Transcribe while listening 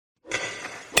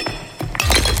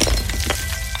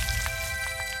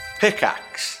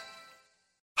Pickaxe.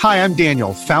 Hi, I'm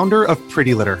Daniel, founder of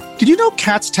Pretty Litter. Did you know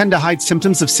cats tend to hide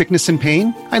symptoms of sickness and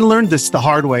pain? I learned this the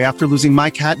hard way after losing my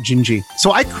cat, Gingy.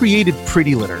 So I created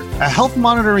Pretty Litter, a health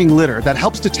monitoring litter that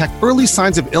helps detect early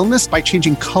signs of illness by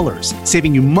changing colors,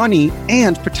 saving you money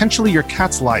and potentially your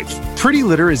cat's life. Pretty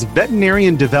Litter is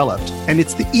veterinarian developed, and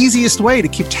it's the easiest way to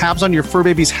keep tabs on your fur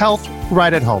baby's health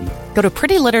right at home. Go to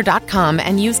prettylitter.com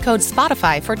and use code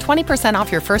SPOTIFY for 20% off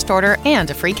your first order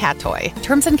and a free cat toy.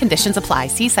 Terms and conditions apply.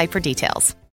 See site for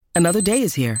details. Another day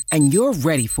is here, and you're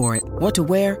ready for it. What to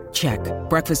wear? Check.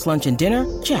 Breakfast, lunch, and dinner?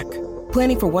 Check.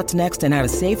 Planning for what's next and how to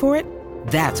save for it?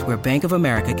 That's where Bank of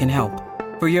America can help.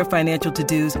 For your financial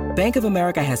to-dos, Bank of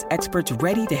America has experts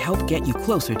ready to help get you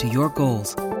closer to your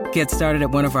goals. Get started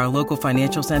at one of our local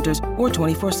financial centers or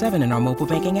 24/7 in our mobile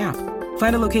banking app.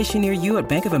 Find a location near you at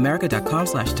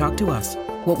bankofamerica.com/talktous.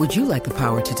 What would you like the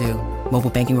power to do? Mobile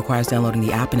banking requires downloading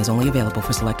the app and is only available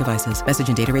for select devices. Message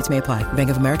and data rates may apply. Bank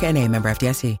of America N.A., member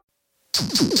FDIC.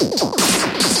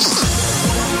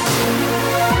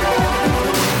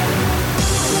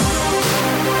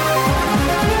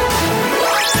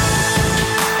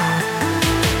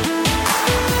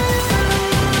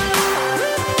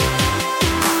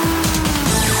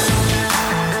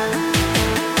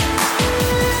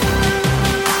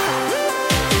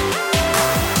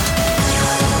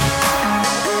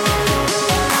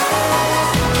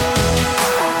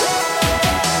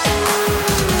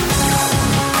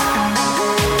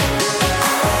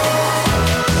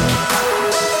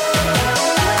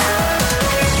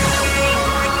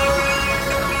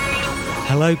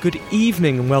 Hello, good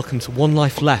evening, and welcome to One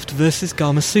Life Left versus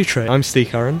Gama Sutra. I'm Steve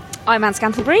Curran. I'm Anne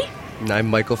Scantlebury. And I'm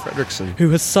Michael Fredrickson. Who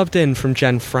has subbed in from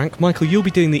Jen Frank. Michael, you'll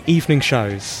be doing the evening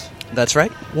shows. That's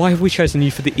right. Why have we chosen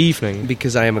you for the evening?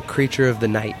 Because I am a creature of the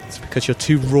night. It's because you're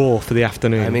too raw for the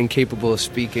afternoon. I'm incapable of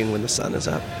speaking when the sun is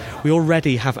up. We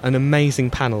already have an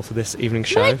amazing panel for this evening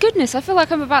show. My goodness, I feel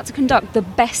like I'm about to conduct the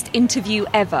best interview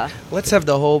ever. Let's have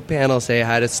the whole panel say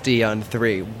hi to Steve on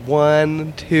 3.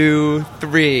 1, 2,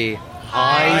 3.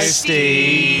 Hi,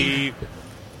 Steve.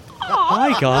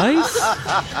 Hi, guys.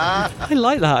 I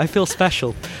like that. I feel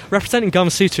special. Representing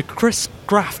Gama Sutra, Chris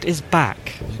Graft is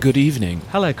back. Good evening.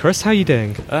 Hello, Chris. How are you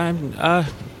doing? Not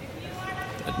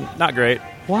great.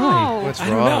 Why? Oh. What's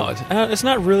I wrong? don't know. It's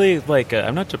not really like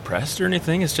I'm not depressed or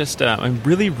anything. It's just I'm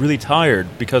really, really tired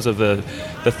because of the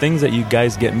things that you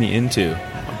guys get me into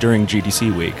during GDC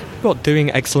week. What,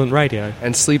 doing excellent radio?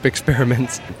 And sleep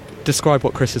experiments. Describe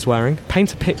what Chris is wearing.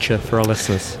 Paint a picture for our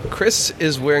listeners. Chris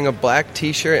is wearing a black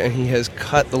t-shirt and he has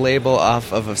cut the label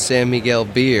off of a San Miguel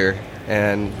beer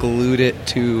and glued it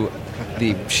to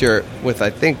the shirt with,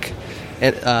 I think,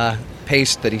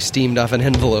 paste that he steamed off an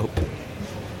envelope.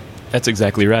 That's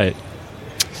exactly right.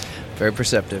 Very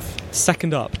perceptive.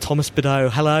 Second up, Thomas Bideau.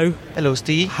 Hello. Hello,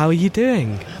 Steve. How are you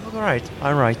doing? I'm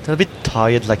all right. A bit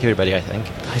tired like everybody, I think.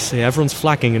 I see. Everyone's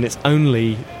flagging and it's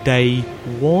only day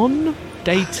 1?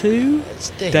 Day 2?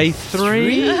 It's day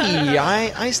 3?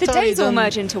 I The started days all on,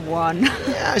 merge into one.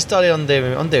 Yeah, I started on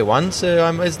day 1,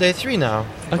 so it's day 3 now.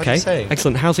 What do Okay, you say?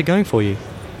 excellent. How's it going for you?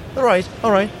 All right.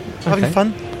 Having Okay.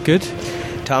 fun. Good.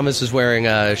 Thomas is wearing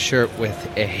a shirt with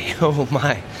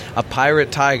a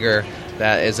pirate tiger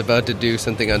that is about to do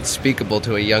something unspeakable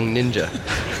to a young ninja.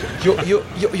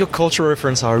 Your cultural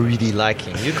references are really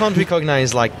lacking. You can't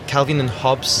recognize like Calvin and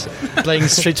Hobbes playing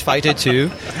Street Fighter 2.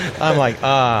 I'm like,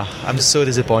 I'm so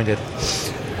disappointed.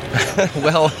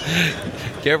 Well,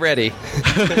 get ready.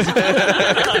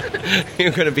 You're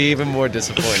going to be even more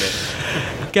disappointed.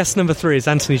 Guest number 3 is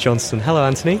Anthony Johnston. Hello,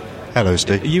 Anthony. Hello,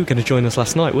 Steve. You were going to join us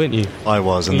last night, weren't you? I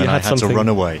was, and You then I had to something run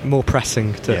away. More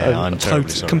pressing. I'm terribly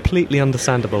sorry. Completely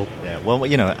understandable. Yeah, well,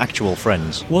 actual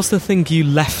friends. Was the thing you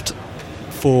left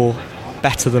for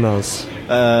better than us?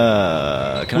 Can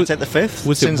I take the 5th?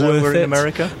 Was since it worth we're it? in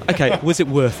America? Okay, was it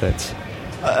worth it?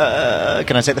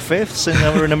 Can I take the 5th since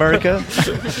we're in America?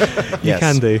 You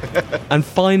can do. And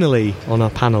finally, on our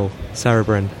panel, Sarah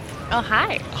Bryn. Oh,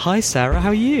 hi. Hi, Sarah.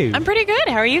 How are you? I'm pretty good.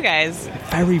 How are you guys?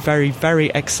 Very, very, very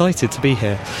excited to be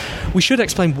here. We should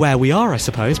explain where we are, I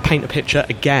suppose. Paint a picture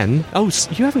again. Oh,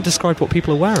 you haven't described what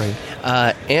people are wearing.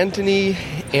 Anthony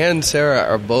and Sarah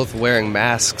are both wearing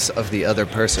masks of the other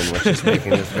person, which is making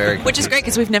this very Which is great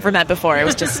because we've never met before. It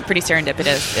was just pretty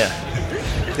serendipitous.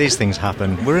 Yeah. These things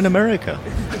happen. We're in America.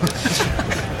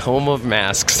 Home of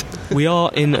masks. We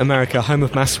are in America, home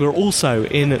of masks. We're also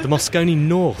in the Moscone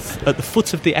North, at the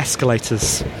foot of the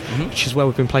escalators, which is where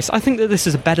we've been placed. I think that this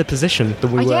is a better position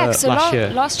than we were last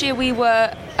year. Last year we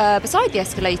were beside the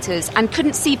escalators and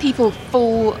couldn't see people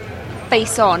full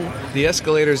face on. The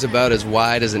escalator's about as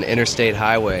wide as an interstate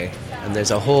highway, and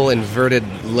there's a whole inverted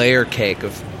layer cake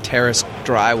of terrace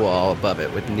drywall above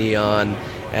it with neon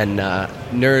and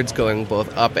nerds going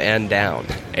both up and down.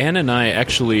 Anne and I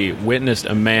actually witnessed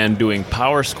a man doing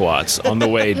power squats on the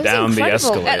way down the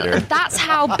Incredible. escalator. That's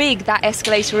how big that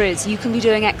escalator is. You can be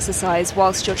doing exercise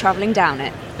whilst you're travelling down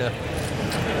it. Yeah.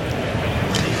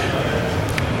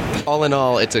 All in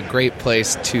all, it's a great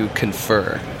place to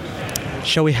confer.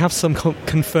 Shall we have some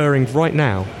conferring right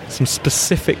now? Some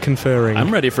specific conferring.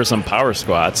 I'm ready for some power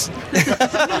squats.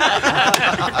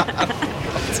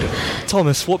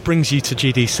 Thomas, what brings you to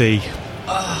GDC?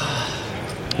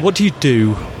 What do you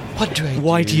do? What do I do?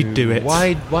 Why do you do it?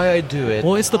 Why I do it?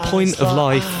 What is the point of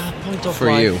life for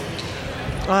you?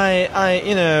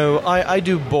 I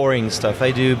do boring stuff.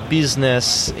 I do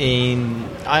business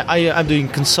I'm doing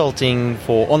consulting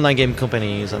for online game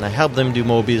companies, and I help them do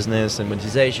more business and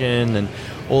monetization and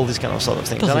all these kind of sort of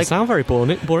things. Doesn't sound very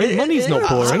boring. Money's not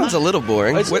boring. Sounds a little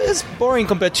boring. It's boring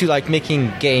compared to like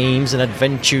making games and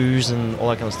adventures and all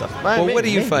that kind of stuff. Well, what do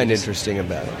you find interesting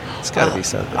about it? It's got to be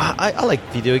something. I like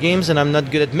video games, and I'm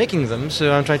not good at making them,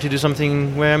 so I'm trying to do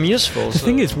something where I'm useful. The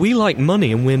thing is, we like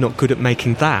money, and we're not good at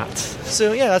making that.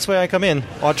 So yeah, that's where I come in,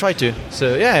 or I try to.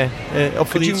 So yeah,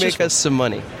 hopefully could you make us some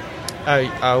money?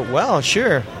 Well,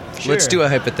 sure. Let's do a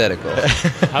hypothetical.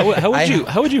 How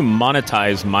would you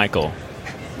monetize Michael?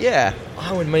 Yeah.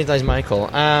 How would monetize Michael?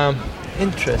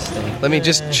 Interesting. Let me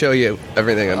just show you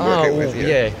everything I'm working with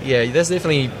here. Yeah. There's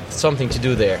definitely something to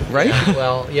do there, right?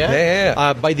 Well, yeah.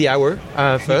 Yeah. By the hour,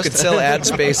 first. You could sell ad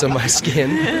space on my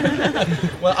skin.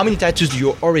 Well, how many tattoos do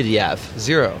you already have?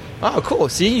 0. Oh, cool.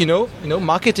 See, you know,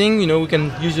 marketing. We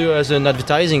can use you as an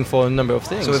advertising for a number of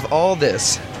things. So if all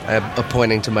this,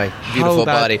 pointing to my beautiful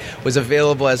body, was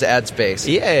available as ad space,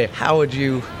 how would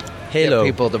you? Halo.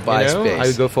 Get people to buy space. I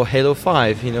would go for Halo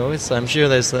 5. I'm sure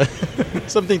there's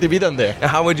something to be done there. Now,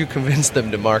 how would you convince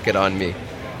them to market on me?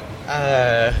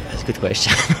 That's a good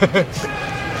question.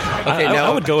 Okay, I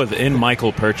would go with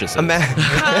in-Michael purchases.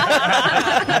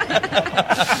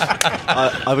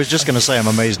 I was just going to say, I'm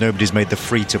amazed nobody's made the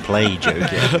free-to-play joke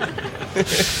yet.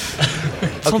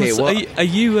 Thomas, okay, are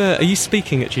you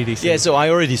speaking at GDC? Yeah, so I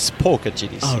already spoke at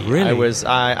GDC. Oh, really?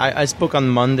 I spoke on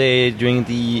Monday during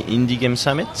the Indie Game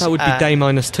Summit. That would be day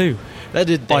 -2. That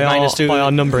did by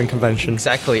our numbering convention.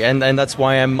 Exactly, and that's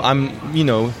why I'm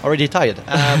already tired.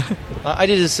 I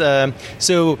did this.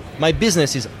 So my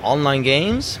business is online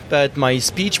games, but my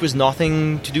speech was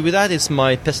nothing to do with that. It's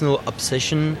my personal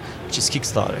obsession, which is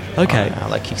Kickstarter. Okay, I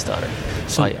like Kickstarter.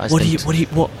 So what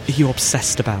are you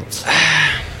obsessed about?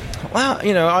 Well,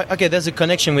 okay, there's a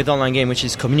connection with online game, which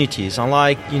is communities. I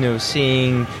like,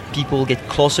 seeing people get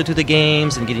closer to the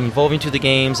games and getting involved into the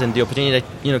games and the opportunity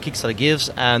that, Kickstarter gives,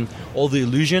 and all the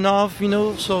illusion of,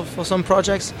 so for some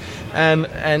projects.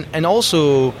 And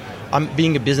also, I'm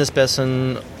being a business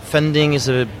person, funding is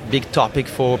a big topic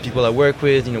for people I work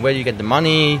with. Where do you get the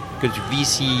money? Go to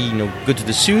VC, go to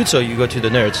the suits, or you go to the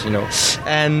nerds,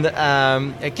 And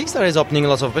Kickstarter is opening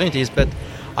lots of opportunities, but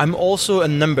I'm also a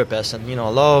number person. I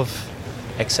love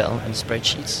Excel and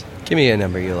spreadsheets. Give me a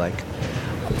number you like.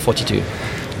 42.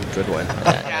 Good one.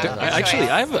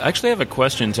 I have a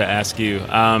question to ask you.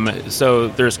 So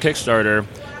there's Kickstarter,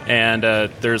 and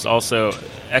there's also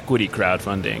equity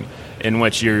crowdfunding, in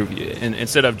which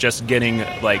instead of just getting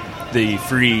like the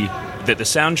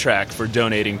soundtrack for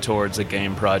donating towards a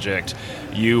game project,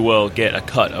 you will get a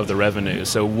cut of the revenue.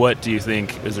 So what do you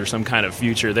think? Is there some kind of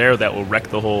future there that will wreck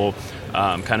the whole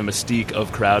kind of mystique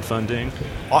of crowdfunding?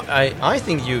 I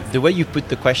think the way you put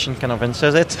the question kind of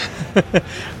answers it.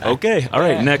 Okay, all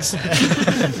right, next.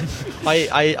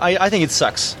 I think it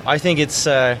sucks. I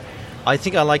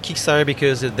think I like Kickstarter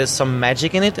because there's some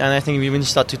magic in it, and I think when you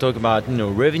start to talk about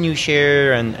revenue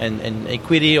share and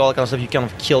equity, all that kind of stuff, you kind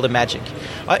of kill the magic.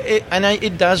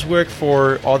 It does work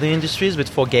for other industries, but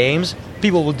for games,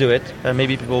 people will do it.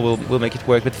 Maybe people will make it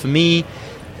work. But for me,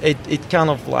 it kind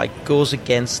of like goes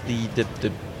against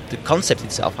the concept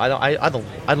itself. I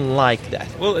don't like that.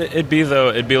 Well, it'd be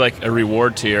like a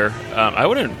reward tier. I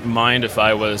wouldn't mind if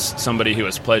I was somebody who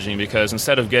was pledging, because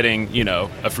instead of getting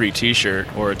a free T-shirt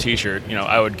or a T-shirt,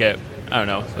 I would get, I don't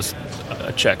know,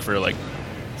 a check for like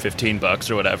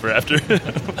 $15 or whatever after.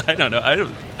 I don't know.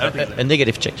 A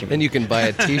negative check. Then you can buy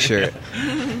a T-shirt.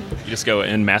 You just go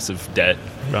in massive debt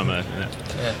from a.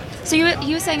 Yeah. So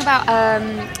you were saying about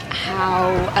how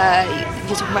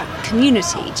you're talking about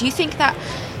community. Do you think that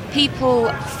people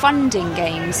funding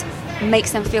games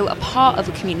makes them feel a part of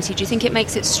a community? Do you think it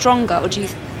makes it stronger, or do you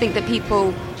think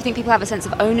people have a sense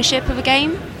of ownership of a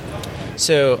game?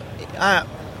 So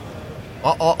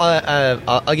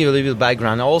I'll give a little bit of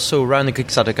background. I also ran a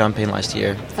Kickstarter campaign last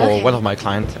year for one of my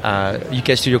clients,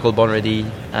 UK studio called Born Ready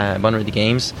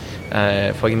Games,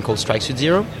 for a game called Strike Suit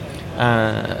Zero,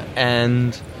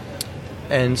 and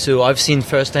so I've seen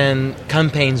first-hand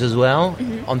campaigns as well,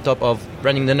 on top of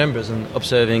running the numbers and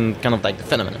observing kind of like the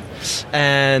phenomenon.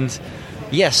 And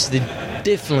yes, they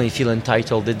definitely feel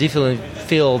entitled. They definitely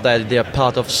feel that they are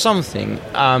part of something.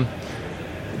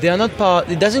 They are not part.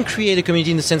 It doesn't create a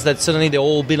community in the sense that suddenly they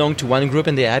all belong to one group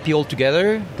and they're happy all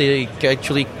together. They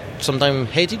actually sometimes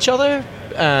hate each other.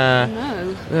 Because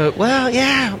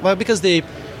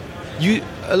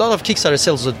a lot of Kickstarter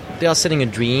sales, they are selling a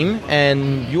dream,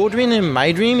 and your dream and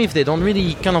my dream, if they don't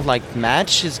really kind of like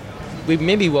match, we're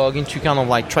going to kind of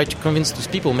like try to convince those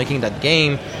people making that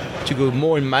game to go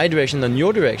more in my direction than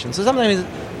your direction. So sometimes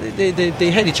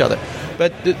they hate each other.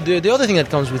 But the other thing that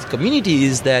comes with community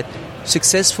is that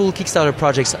successful Kickstarter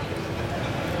projects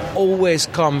always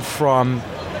come from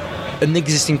an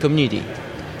existing community,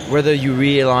 whether you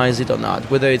realize it or not,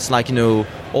 whether it's like,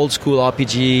 old school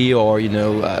RPG or,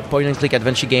 point and click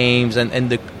adventure games and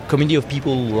the community of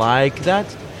people like that.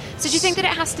 So do you think that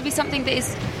it has to be something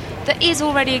that is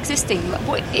already existing?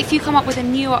 If you come up with a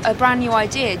brand new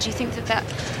idea, do you think that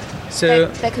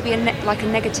there could be a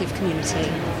negative community?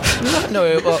 No,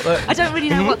 I don't really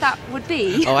know what that would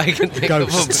be. Oh, I can think of a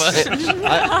bunch.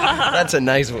 That's a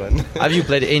nice one. Have you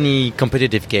played any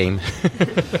competitive game?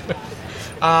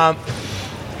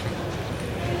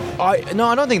 I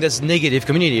don't think that's negative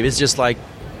community. It's just like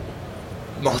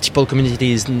multiple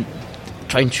communities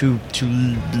trying to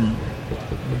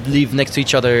live next to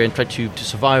each other and try to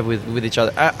survive with each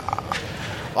other.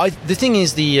 The thing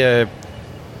is,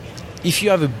 if you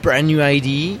have a brand new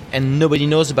idea and nobody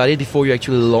knows about it before you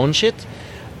actually launch it,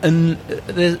 and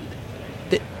the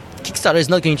Kickstarter is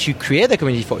not going to create a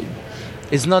community for you.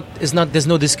 It's not. There's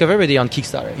no discoverability on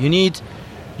Kickstarter.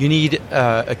 You need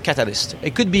a catalyst.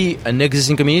 It could be an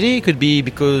existing community. It could be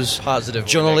because positive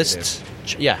journalists.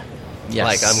 Yes.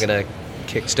 Like, I'm gonna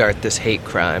kickstart this hate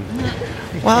crime.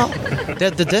 Well,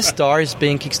 the Death Star is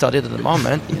being kickstarted at the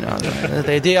moment.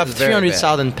 They have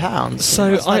 £300,000.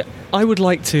 So I would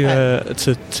like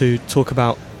to talk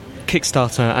about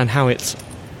Kickstarter and how it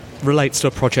relates to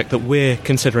a project that we're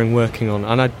considering working on,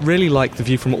 and I'd really like the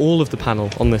view from all of the panel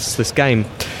on this game.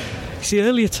 See,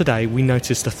 earlier today we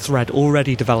noticed a thread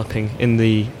already developing in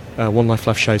the One Life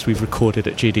Left shows we've recorded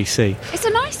at GDC. It's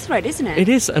a nice thread, isn't it? It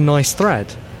is a nice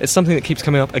thread. It's something that keeps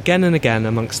coming up again and again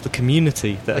amongst the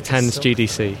community that attends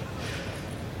GDC.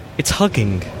 It's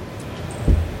hugging.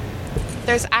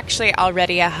 There's actually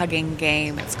already a hugging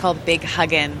game. It's called Big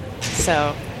Huggin'.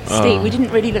 So, Steve, we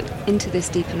didn't really look into this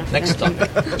deep enough. Next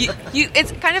topic.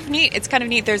 It's kind of neat.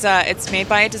 It's made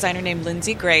by a designer named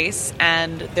Lindsay Grace,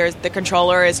 and the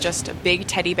controller is just a big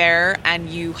teddy bear,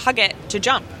 and you hug it to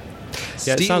jump.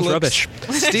 Yeah, it sounds rubbish.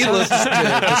 Steve looks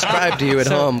to describe to you at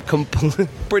home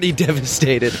pretty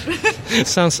devastated. It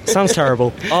sounds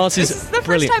terrible. Ours is This is the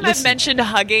brilliant. first time I've mentioned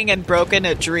hugging and broken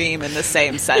a dream in the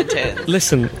same sentence.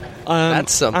 Listen,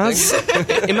 that's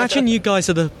something. Imagine you guys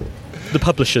are the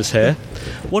publishers here.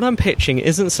 What I'm pitching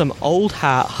isn't some old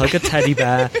hat, hug a teddy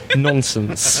bear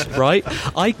nonsense, right?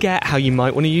 I get how you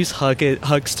might want to use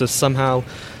hugs to somehow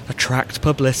attract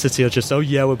publicity or just,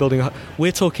 we're building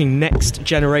we're talking next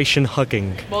generation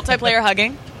hugging. Multiplayer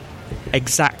hugging?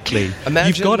 Exactly.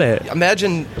 You've got it.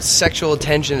 Imagine sexual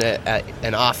tension at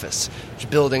an office, just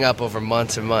building up over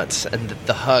months and months, and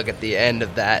the hug at the end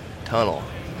of that tunnel.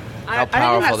 How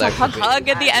powerful that could be. Hug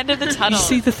at the end of the tunnel. You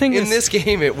see, the thing in is, this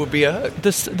game, it would be a hug.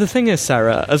 The thing is,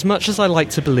 Sarah, as much as I like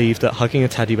to believe that hugging a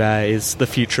teddy bear is the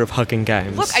future of hugging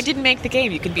games... Look, I didn't make the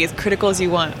game. You can be as critical as you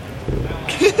want.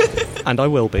 And I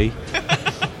will be.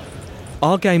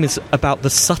 Our game is about the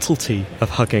subtlety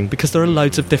of hugging, because there are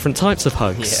loads of different types of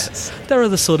hugs. Yes. There are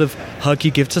the sort of hug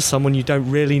you give to someone you don't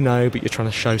really know, but you're trying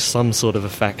to show some sort of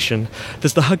affection.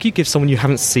 There's the hug you give someone you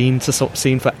haven't seen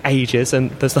for ages, and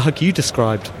there's the hug you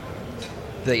described.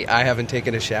 The I haven't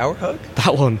taken a shower hug?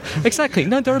 That one. Exactly.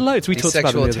 No, there are loads. We talked about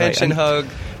it the other day. Sexual tension hug,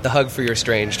 the hug for your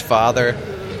estranged father.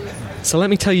 So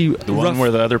let me tell you... The one where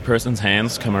the other person's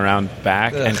hands come around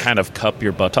back and kind of cup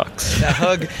your buttocks. That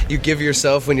hug you give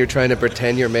yourself when you're trying to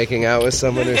pretend you're making out with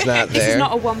someone who's not there. It's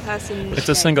not a one-person... It's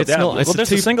a single...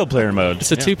 There's a single-player mode.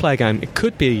 It's a two-player game. It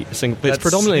could be a single... But it's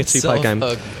predominantly a two-player game.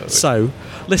 So,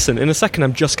 listen, in a second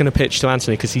I'm just going to pitch to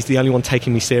Anthony, because he's the only one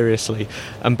taking me seriously.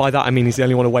 And by that I mean he's the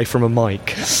only one away from a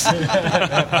mic.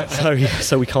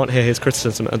 So we can't hear his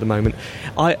criticism at the moment.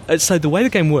 So the way the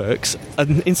game works,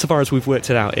 insofar as we've worked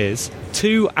it out, is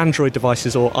 2 Android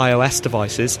devices or iOS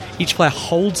devices. Each player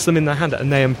holds them in their hand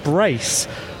and they embrace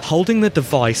holding the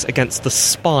device against the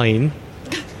spine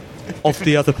of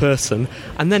the other person,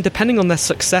 and then depending on their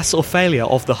success or failure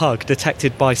of the hug,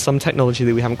 detected by some technology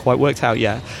that we haven't quite worked out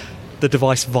yet, the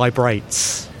device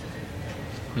vibrates.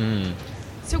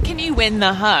 So can you win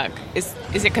the hug? Is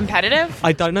it competitive?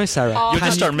 I don't know, Sarah. You'll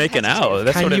just start making out.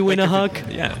 That's Can what you win a hug?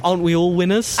 Yeah. Aren't we all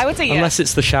winners? I would say yes. Unless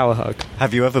it's the shower hug.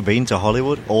 Have you ever been to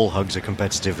Hollywood? All hugs are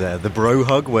competitive there. The bro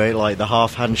hug, where like the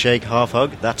half handshake, half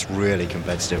hug, that's really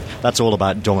competitive. That's all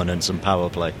about dominance and power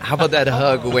play. How about that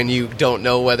hug when you don't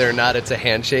know whether or not it's a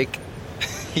handshake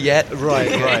yet?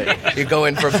 Right. You're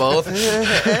going for both?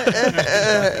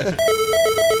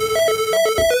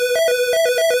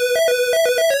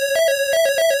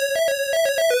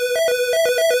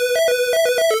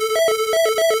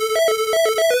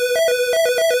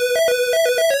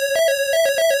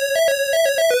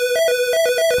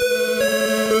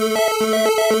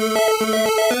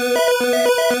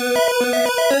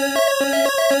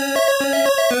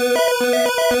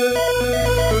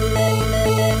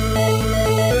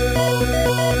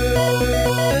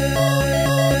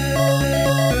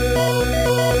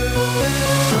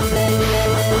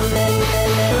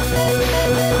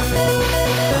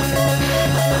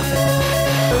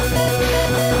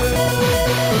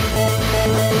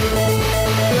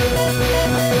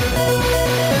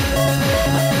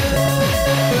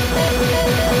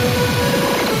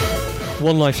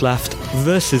 One Life Left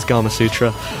versus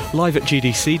Gamasutra, live at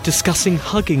GDC, discussing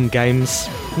hugging games.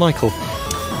 Michael.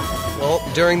 Well,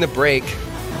 during the break,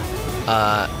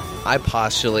 I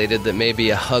postulated that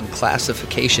maybe a hug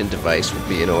classification device would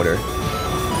be in order.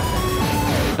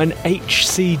 An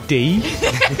HCD?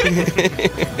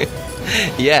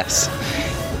 Yes.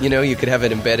 You know, you could have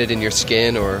it embedded in your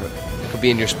skin, or it could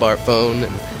be in your smartphone,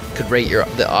 and could rate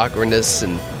the awkwardness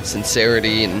and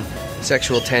sincerity and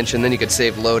sexual tension. Then you could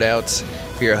save loadouts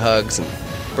for your hugs and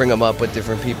bring them up with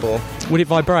different people. Would it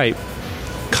vibrate?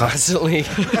 Constantly.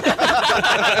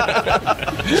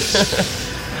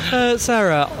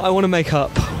 Sarah, I want to make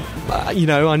up. I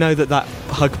know that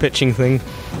hug pitching thing.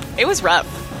 It was rough.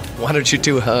 Why don't you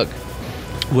two hug?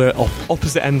 We're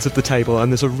opposite ends of the table,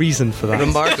 and there's a reason for that.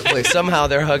 Remarkably, somehow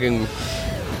they're hugging.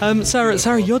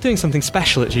 Sarah, you're doing something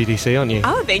special at GDC, aren't you?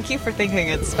 Oh, thank you for thinking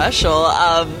it's special.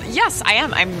 Yes, I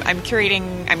am. I'm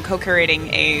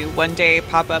co-curating a one-day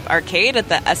pop-up arcade at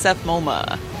the SF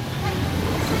MoMA,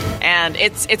 and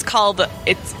it's called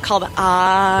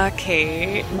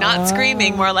Arcade. Not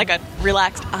screaming, more like a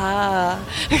relaxed oh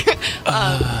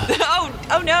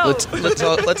no!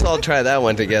 Let's all try that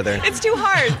one together. It's too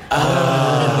hard.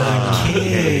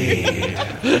 Arcade.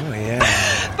 Oh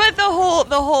yeah. But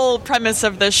the whole premise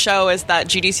of this show is that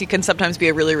GDC can sometimes be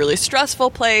a really, really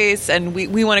stressful place, and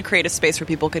we want to create a space where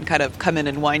people can kind of come in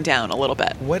and wind down a little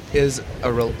bit. What is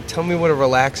tell me what a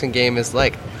relaxing game is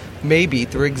like, maybe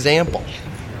through example.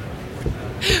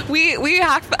 We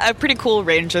have a pretty cool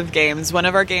range of games. One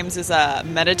of our games is a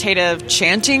meditative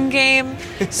chanting game.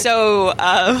 So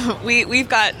we've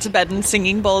got Tibetan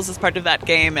singing bowls as part of that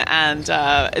game, and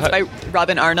it's by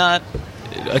Robin Arnott.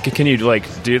 Can you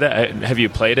do that? Have you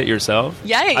played it yourself?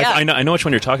 Yeah. I know which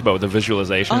one you're talking about with the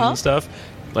visualization and stuff.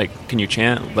 Can you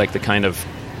chant the kind of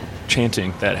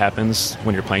chanting that happens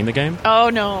when you're playing the game? Oh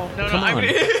no! Come on.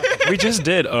 We just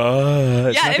did.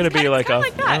 It's not going to be like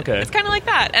that. Okay. It's kind of like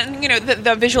that, and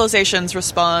the visualizations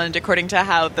respond according to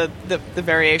how the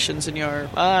variations in your.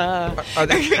 Are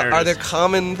there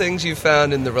common things you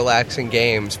found in the relaxing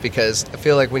games? Because I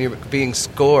feel like when you're being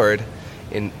scored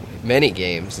in many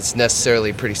games, it's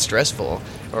necessarily pretty stressful,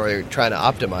 or you're trying to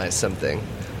optimize something.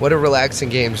 What do relaxing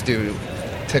games do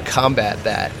to combat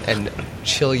that and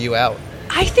chill you out?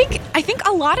 I think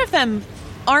a lot of them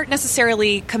aren't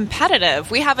necessarily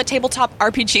competitive. We have a tabletop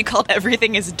RPG called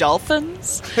Everything is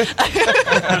Dolphins. And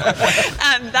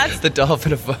that's the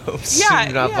dolphin of Vobes. Yeah, you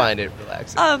do not find it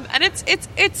relaxing. And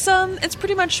it's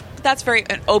pretty much, that's very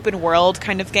an open world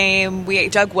kind of game.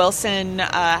 Doug Wilson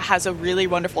has a really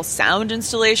wonderful sound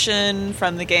installation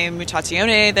from the game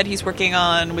Mutazione that he's working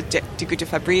on with De Gute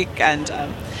Fabrik, and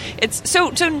it's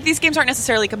so these games aren't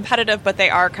necessarily competitive, but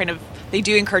they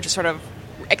do encourage a sort of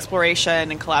exploration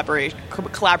and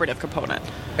collaborative component.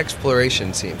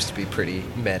 Exploration seems to be pretty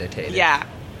meditative. Yeah.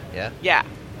 Yeah? Yeah.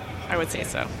 I would say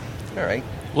so. All right.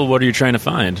 Well, what are you trying to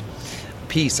find?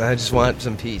 Peace. I just want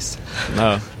some peace.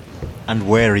 No. And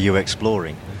where are you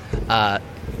exploring?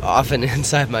 Often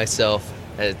inside myself.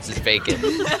 It's just vacant.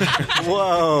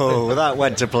 Whoa, that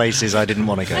went to places I didn't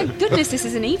want to go. Thank goodness this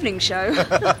is an evening show.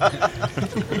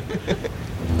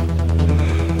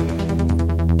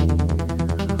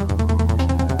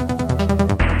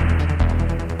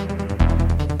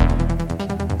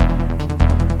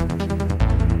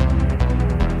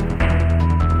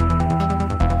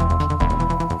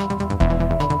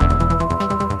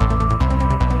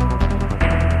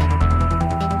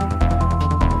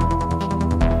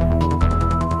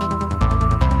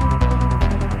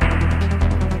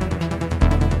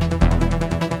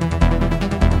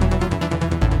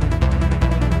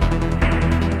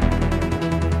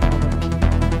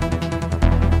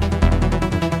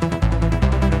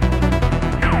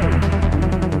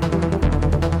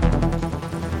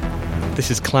 This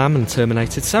is Clam and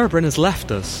Terminated. Sarah Bryn has left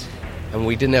us. And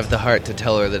we didn't have the heart to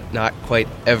tell her that not quite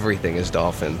everything is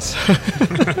dolphins.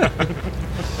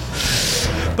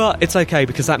 But it's okay,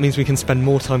 because that means we can spend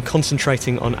more time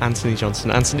concentrating on Anthony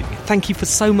Johnson. Anthony, thank you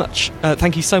so much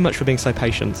for being so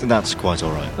patient. That's quite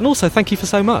all right. And also, thank you for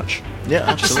so much. Yeah,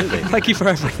 absolutely. Thank you for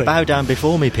everything. Bow down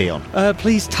before me, peon.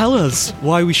 Please tell us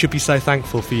why we should be so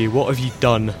thankful for you. What have you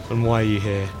done, and why are you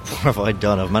here? What have I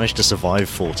done? I've managed to survive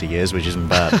 40 years, which isn't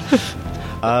bad.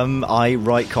 I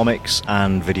write comics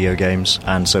and video games,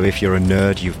 and so if you're a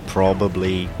nerd, you've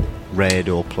probably read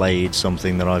or played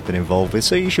something that I've been involved with,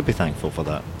 so you should be thankful for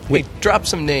that. Wait, drop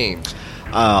some names.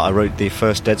 I wrote the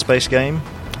first Dead Space game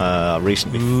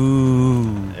recently.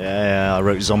 Ooh. Yeah, I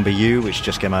wrote Zombie U, which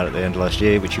just came out at the end of last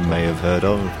year, which you may have heard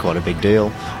of, quite a big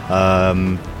deal. I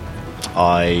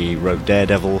wrote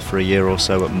Daredevil for a year or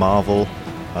so at Marvel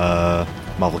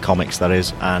Comics, that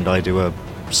is, and I do a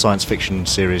science fiction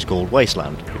series called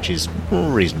Wasteland, which is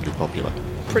reasonably popular.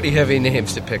 Pretty heavy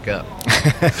names to pick up.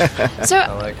 So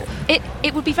I like it.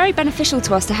 It would be very beneficial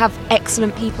to us to have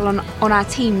excellent people on our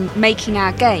team making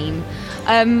our game.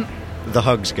 The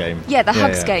Hugs game. Yeah, the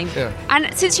Hugs game. Yeah.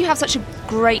 And since you have such a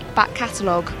great back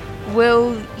catalogue,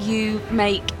 will you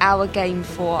make our game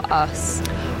for us?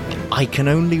 I can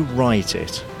only write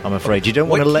it, I'm afraid. You don't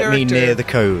want to let me near the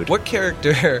code. What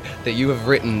character that you have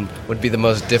written would be the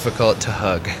most difficult to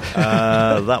hug?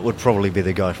 That would probably be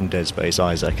the guy from Dead Space,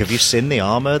 Isaac. Have you seen the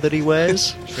armour that he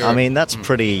wears? Sure. I mean, that's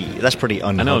pretty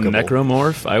unhuggable. I know,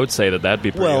 Necromorph, I would say that'd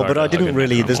be pretty hard. Well, but I to hug didn't a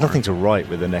really... There's Necromorph. nothing to write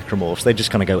with the Necromorphs. They just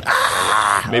kind of go,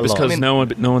 ah! Maybe it's because no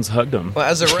one's hugged him. Well,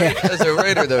 as a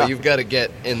writer, though, you've got to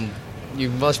get in... You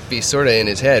must be sort of in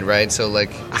his head, right? So,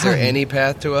 like, is there any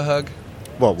path to a hug?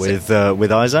 What, with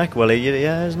Isaac? Well,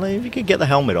 if you could get the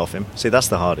helmet off him. See, that's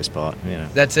the hardest part. You know.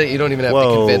 That's it? You don't even have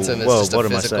to convince him it's just a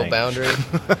physical boundary?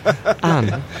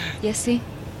 Anne? Yes, see?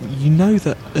 You know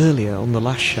that earlier on the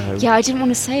last show... Yeah, I didn't want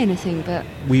to say anything, but...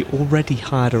 We already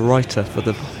hired a writer for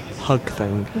the hug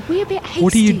thing. Were we a bit hasty?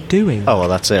 What are you doing? Oh, well,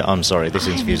 that's it. I'm sorry. This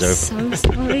interview's over. I'm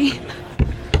so sorry.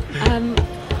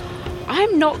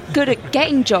 I'm not good at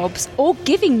getting jobs or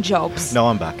giving jobs. No,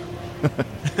 I'm back.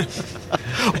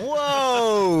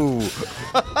 Whoa!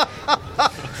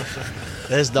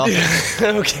 There's nothing.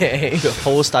 Okay. The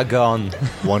hosts are gone.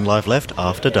 One life left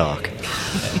after dark.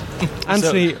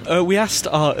 Anthony, we asked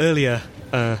our earlier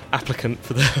applicant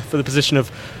for the position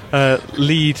of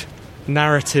lead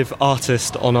narrative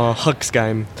artist on our Hugs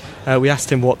game. We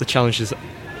asked him what the challenges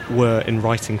were in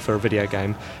writing for a video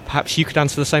game. Perhaps you could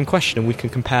answer the same question and we can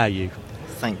compare you.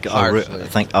 Thank God.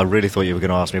 I really thought you were going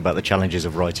to ask me about the challenges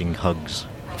of writing Hugs.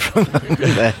 Well,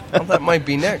 that might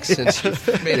be next, since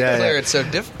you've made it clear it's so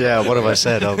difficult. Yeah, what have I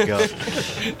said? Oh, God.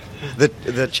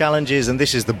 The challenges, and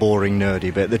this is the boring,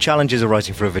 nerdy bit, the challenges of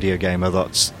writing for a video game are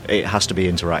that it has to be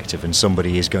interactive and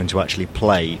somebody is going to actually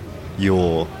play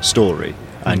your story.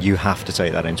 And you have to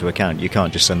take that into account. You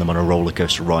can't just send them on a roller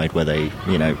coaster ride where they,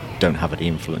 don't have any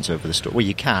influence over the story. Well,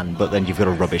 you can, but then you've got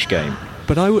a rubbish game.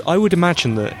 But I would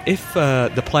imagine that if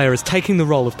the player is taking the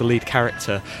role of the lead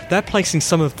character, they're placing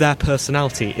some of their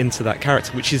personality into that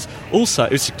character, which is also,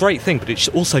 it's a great thing, but it's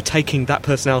also taking that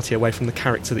personality away from the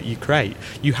character that you create.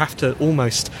 You have to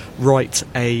almost write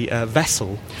a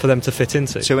vessel for them to fit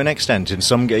into. To an extent, in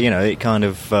some, it kind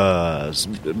of,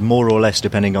 more or less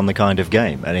depending on the kind of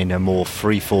game. And in a more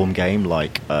free-form game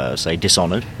like, say,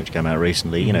 Dishonored, which came out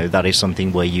recently, that is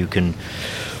something where you can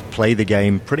play the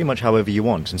game pretty much however you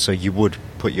want, and so you would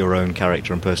put your own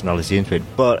character and personality into it.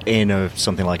 But in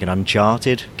something like an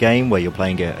Uncharted game where you're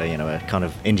playing a kind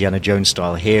of Indiana Jones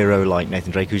style hero like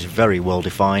Nathan Drake, who's very well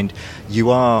defined,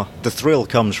 the thrill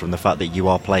comes from the fact that you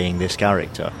are playing this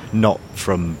character, not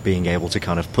from being able to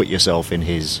kind of put yourself in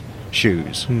his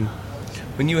shoes.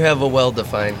 When you have a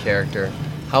well-defined character,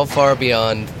 how far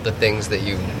beyond the things that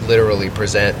you literally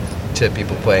present to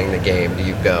people playing the game do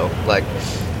you go? Like,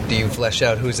 do you flesh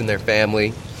out who's in their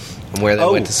family and where they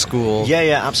went to school?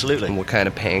 Yeah, absolutely. And what kind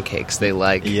of pancakes they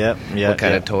like? What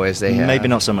kind of toys they have? Maybe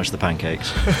not so much the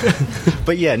pancakes.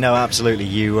 But yeah, no, absolutely.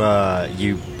 You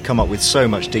come up with so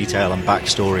much detail and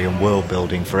backstory and world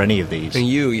building for any of these. And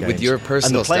games. with your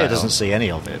personal and the player style, doesn't see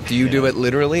any of it. Do you do it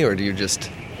literally, or do you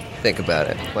just think about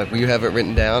it? Like, will you have it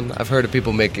written down? I've heard of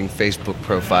people making Facebook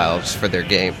profiles for their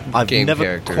game I've never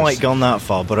characters. Quite gone that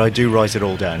far, but I do write it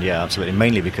all down. Yeah, absolutely.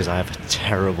 Mainly because I have a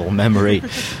terrible memory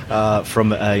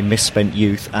from a misspent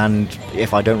youth, and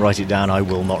if I don't write it down, I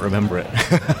will not remember it.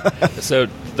 So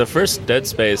the first Dead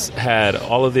Space had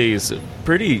all of these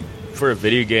pretty, for a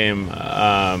video game,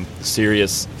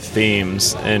 serious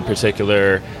themes. In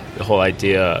particular, the whole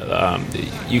idea,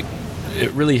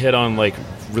 it really hit on like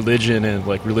religion and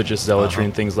like religious zealotry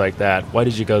and things like that. Why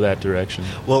did you go that direction?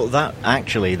 Well, that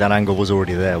angle was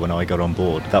already there when I got on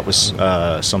board. That was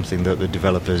something that the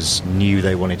developers knew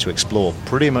they wanted to explore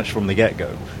pretty much from the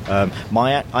get-go.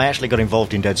 I actually got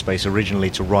involved in Dead Space originally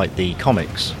to write the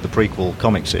comics, the prequel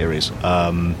comic series,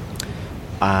 but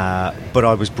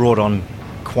I was brought on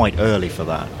quite early for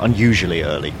that, unusually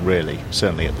early, really,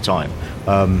 certainly at the time.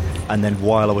 And then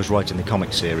while I was writing the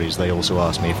comic series, they also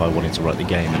asked me if I wanted to write the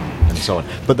game and so on.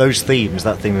 But those themes,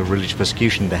 that theme of religious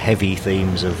persecution, the heavy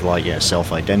themes of like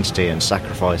self-identity and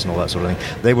sacrifice and all that sort of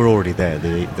thing, they were already there.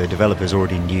 The developers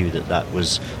already knew that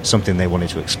was something they wanted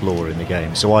to explore in the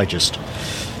game. So I just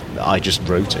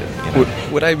wrote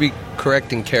it. Would I be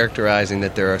correct in characterizing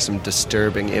that there are some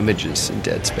disturbing images in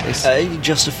Dead Space?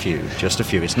 Just a few.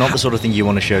 It's not the sort of thing you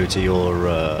want to show to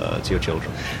your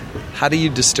children. How do you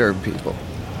disturb people?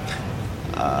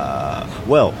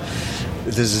 Well,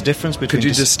 there's a difference between... Could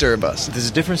you disturb us? There's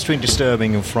a difference between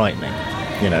disturbing and frightening.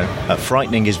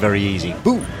 Frightening is very easy.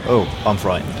 Boo! Oh, I'm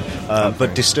frightened.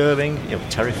 But disturbing,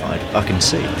 terrified, I can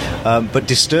see. But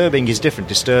disturbing is different.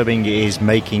 Disturbing is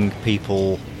making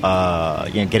people,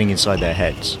 getting inside their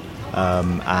heads.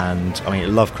 And I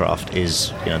mean, Lovecraft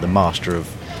is, the master of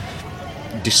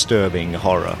disturbing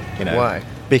horror. Why?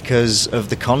 Because of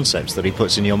the concepts that he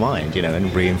puts in your mind,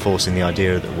 and reinforcing the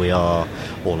idea that we are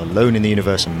all alone in the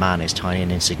universe and man is tiny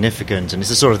and insignificant. And it's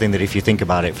the sort of thing that if you think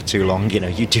about it for too long,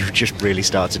 you do just really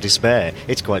start to despair.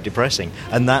 It's quite depressing.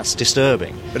 And that's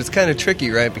disturbing. But it's kind of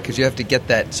tricky, right? Because you have to get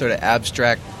that sort of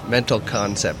abstract mental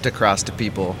concept across to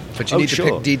people. But you need to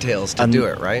pick details to do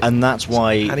it, right? And that's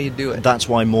why... How do you do it? That's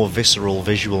why more visceral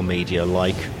visual media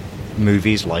like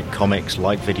movies, like comics,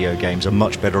 like video games are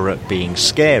much better at being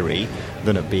scary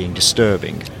than at being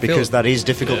disturbing, because that is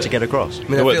difficult to get across. I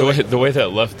mean, the way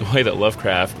that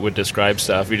Lovecraft would describe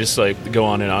stuff, he just like go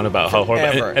on and on about how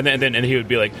horrible, and then he would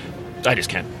be like, I just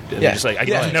can't. Just like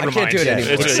never mind. Can't do it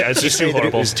anymore. It's just too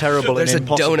horrible. It was terrible and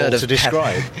impossible to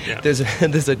describe. There's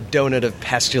a donut of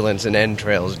pestilence and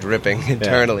entrails dripping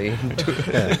internally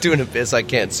to an abyss I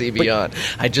can't see beyond.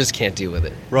 I just can't deal with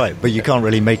it. Right, but you can't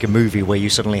really make a movie where you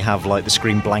suddenly have like the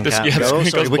screen blank out.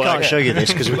 We can't show you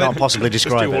this because we can't possibly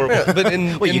describe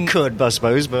it. But you could, I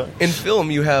suppose. But in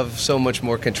film, you have so much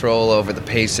more control over the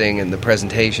pacing and the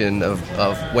presentation of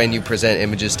when you present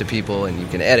images to people, and you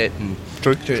can edit and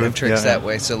tricks that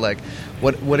way. So like,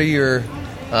 what are your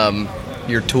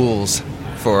tools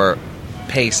for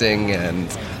pacing and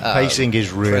pacing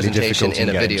is really difficult in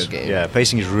a games. Video game? Yeah,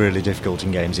 pacing is really difficult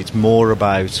in games. It's more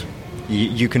about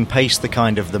you can pace the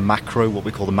kind of the macro, what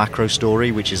we call the macro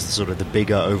story, which is the sort of the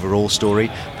bigger overall story.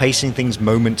 Pacing things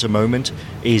moment to moment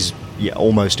is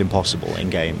almost impossible in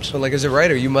games. But like as a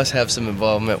writer, you must have some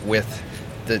involvement with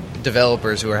the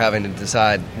developers who are having to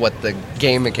decide what the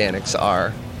game mechanics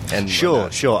are. And Sure.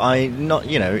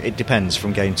 It depends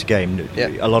from game to game.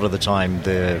 A lot of the time,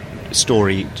 the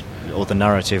story or the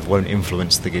narrative won't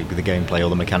influence the gameplay or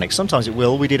the mechanics. Sometimes it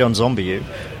will. We did on ZombiU,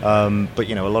 but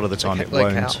a lot of the time it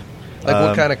won't. How?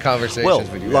 What kind of conversations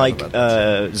would you have about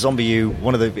this? ZombiU,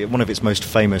 one of its most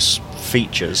famous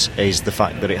features is the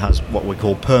fact that it has what we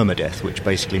call permadeath, which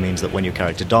basically means that when your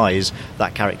character dies,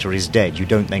 that character is dead. You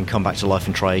don't then come back to life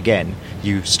and try again.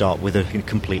 You start with a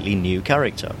completely new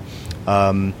character.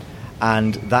 And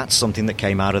that's something that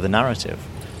came out of the narrative.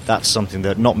 That's something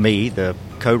that not me, the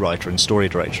co-writer and story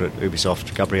director at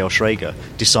Ubisoft, Gabriel Schrager,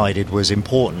 decided was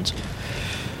important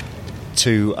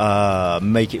to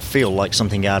make it feel like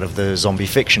something out of the zombie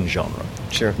fiction genre.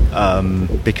 Sure.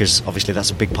 Because obviously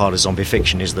that's a big part of zombie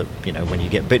fiction, is that when you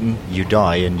get bitten, you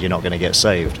die and you're not going to get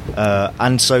saved.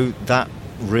 And so that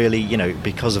really,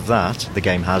 because of that, the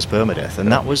game has permadeath,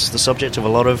 and that was the subject of a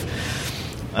lot of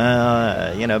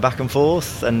back and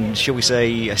forth, and shall we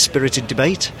say a spirited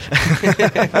debate.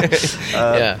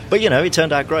 But it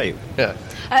turned out great. Yeah.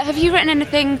 Have you written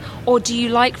anything, or do you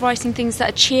like writing things that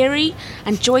are cheery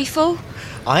and joyful?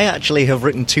 I actually have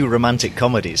written 2 romantic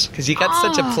comedies. Because you got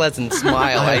such a pleasant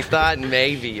smile, I thought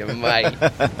maybe you might.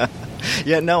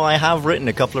 I have written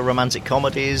a couple of romantic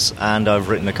comedies, and I've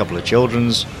written a couple of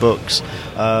children's books.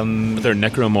 They're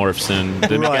necromorphs and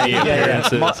the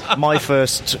appearances. My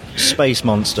first space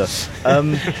monster.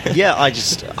 I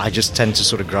just tend to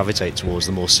sort of gravitate towards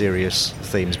the more serious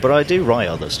themes, but I do write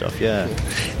other stuff. Yeah.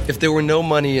 If there were no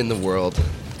money in the world,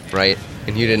 right,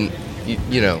 and you didn't,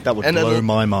 that would blow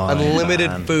my mind.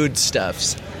 Unlimited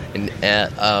foodstuffs. And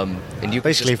you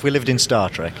basically, if we lived in Star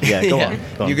Trek, go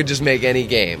on. You could just make any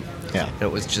game. Yeah, and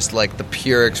it was just like the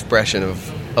pure expression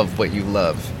of what you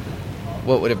love.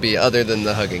 What would it be other than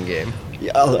the hugging game?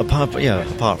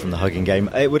 Apart from the hugging game,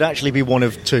 it would actually be one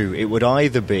of two. It would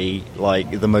either be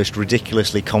like the most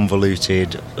ridiculously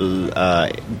convoluted,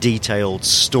 detailed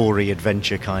story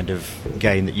adventure kind of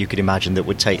game that you could imagine that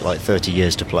would take like 30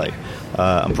 years to play,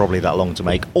 and probably that long to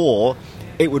make, or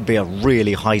it would be a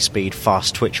really high-speed,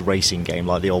 fast-twitch racing game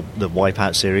like the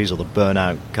Wipeout series or the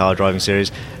Burnout car driving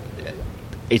series.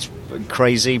 It's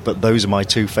crazy, but those are my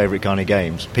two favourite kind of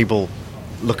games. People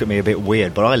look at me a bit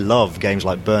weird, but I love games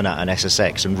like Burnout and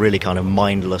SSX and really kind of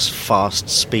mindless, fast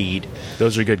speed.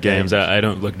 Those are good games. I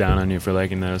don't look down on you for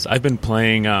liking those. I've been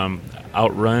playing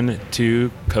Outrun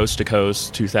 2 Coast to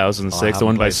Coast 2006, the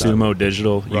one by Sumo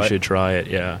Digital. You should try it.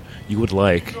 Yeah, you would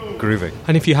like. Groovy.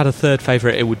 And if you had a third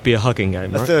favourite, it would be a hugging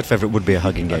game, right? A third favourite would be a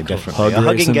hugging game, definitely. A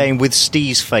hugging game with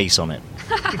Steve's face on it.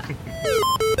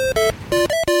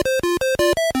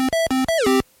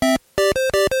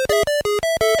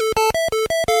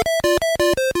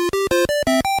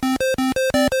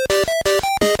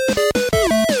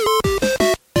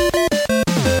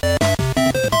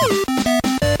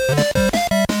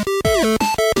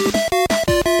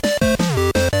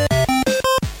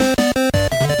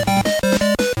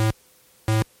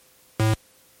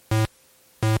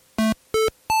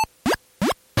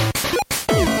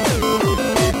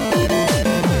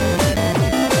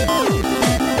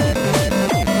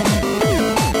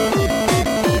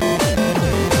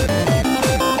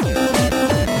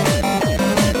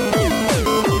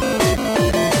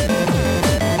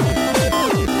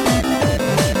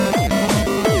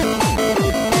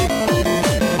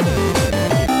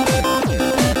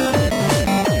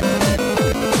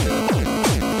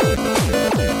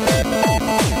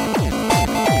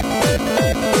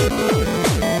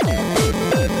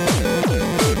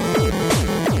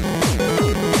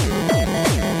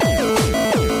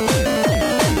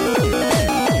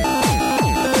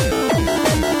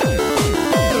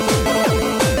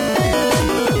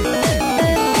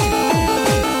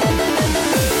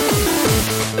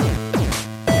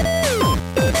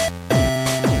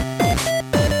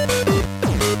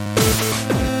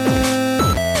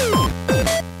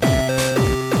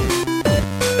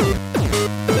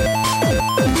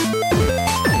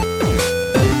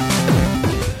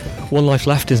 One Life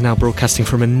Left is now broadcasting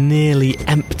from a nearly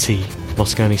empty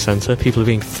Moscone Centre. People are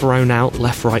being thrown out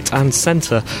left, right and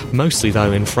centre, mostly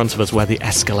though in front of us where the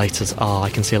escalators are. I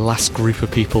can see a last group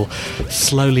of people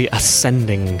slowly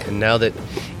ascending. And now that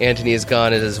Anthony is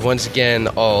gone, it is once again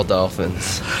all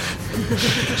dolphins,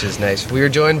 which is nice. We are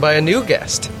joined by a new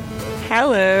guest.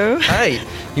 Hello. Hi.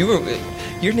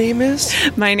 Your name is?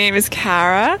 My name is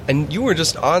Cara. And you were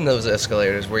just on those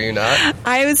escalators, were you not?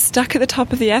 I was stuck at the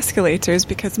top of the escalators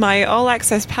because my All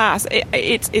Access Pass,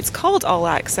 it's called All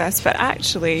Access, but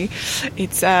actually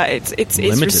it's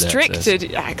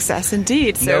restricted access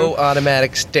indeed. So no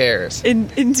automatic stairs.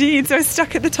 Indeed. So I was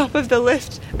stuck at the top of the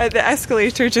lift, at the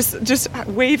escalator, just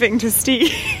waving to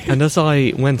Steve. And as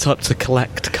I went up to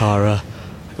collect Cara,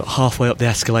 I got halfway up the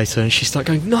escalator and she started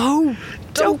going, "No!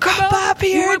 Don't come up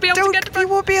here! You won't be able to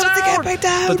get back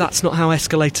down!" But that's not how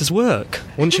escalators work.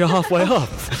 Once you're halfway up.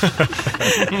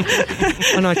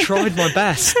 And I tried my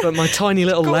best, but my tiny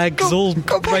little legs all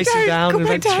racing down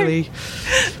eventually.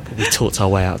 But we talked our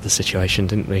way out of the situation,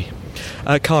 didn't we?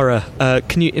 Cara,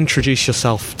 can you introduce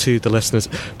yourself to the listeners?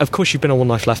 Of course, you've been on One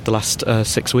Life Left the last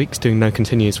 6 weeks, doing No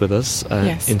Continues with us,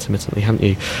 yes. Intermittently, haven't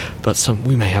you? But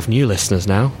we may have new listeners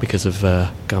now because of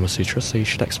Gama Sutra, so you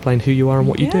should explain who you are and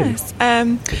what you do.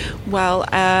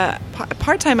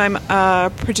 Part-time I'm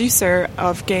a producer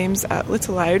of games at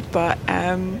Little Loud, but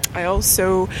I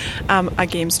also am a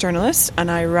games journalist,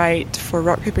 and I write for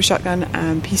Rock Paper Shotgun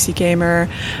and PC Gamer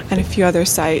and a few other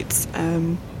sites.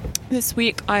 This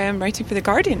week I am writing for The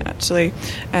Guardian, actually,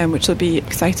 which will be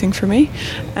exciting for me.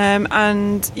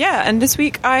 And this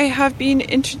week I have been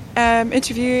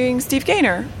interviewing Steve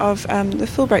Gaynor of the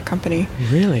Fulbright Company.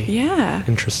 Really? Yeah.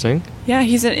 Interesting. Yeah,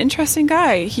 he's an interesting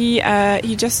guy. He's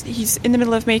in the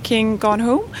middle of making Gone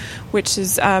Home, which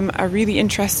is a really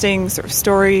interesting sort of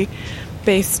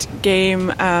story-based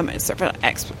game. It's sort of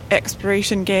an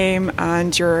exploration game,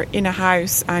 and you're in a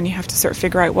house and you have to sort of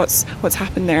figure out what's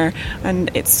happened there.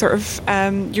 And it's sort of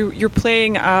you're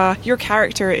playing your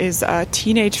character is a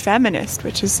teenage feminist,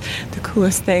 which is the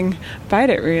coolest thing about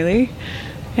it, really.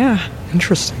 Yeah.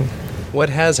 Interesting. What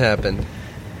has happened?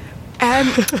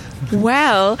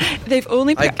 Well, they've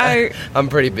only put out... I'm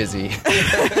pretty busy.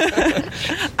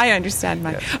 I understand,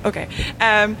 Mike. Okay.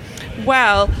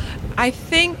 Well, I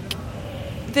think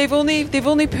they've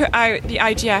only put out the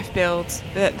IGF build.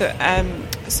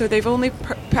 So they've only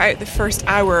put out the first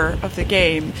hour of the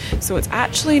game. So it's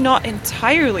actually not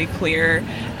entirely clear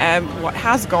what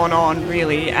has gone on,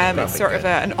 really. It's sort of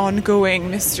an ongoing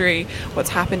mystery what's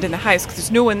happened in the house, because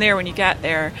there's no one there when you get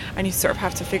there, and you sort of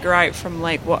have to figure out from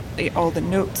like all the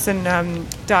notes and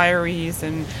diaries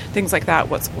and things like that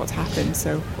what's happened.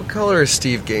 So what color is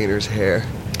Steve Gaynor's hair?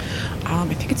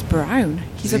 I think it's brown.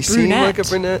 He's Does a he brunette. seem like a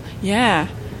brunette? Yeah.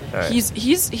 Right.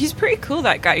 He's pretty cool,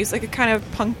 that guy. He's like a kind of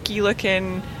punky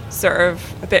looking, sort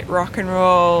of a bit rock and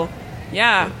roll.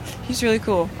 Yeah, he's really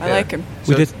cool. I like him.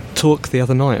 We did talk the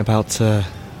other night about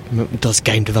does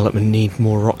game development need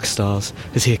more rock stars?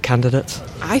 Is he a candidate?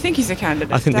 I think he's a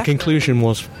candidate. I think definitely. the conclusion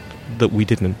was that we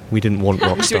didn't want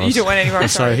rock stars. You don't want any rock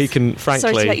stars. So he can,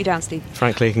 frankly, Sorry to let you down, Steve.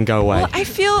 Frankly, he can go away. Well, I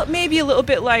feel maybe a little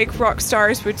bit like rock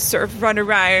stars would sort of run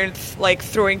around like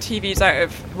throwing TVs out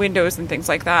of windows and things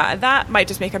like that, and that might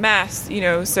just make a mess,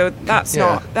 so that's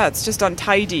that's just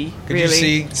untidy. Could really.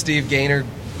 you see Steve Gaynor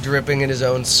dripping in his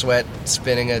own sweat,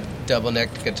 spinning a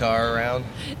double-necked guitar around?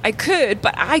 I could,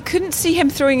 but I couldn't see him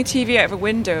throwing a TV out of a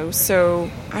window, so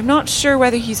I'm not sure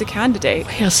whether he's a candidate.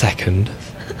 Wait a second.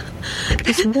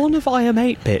 Is one of I Am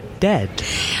 8-Bit dead?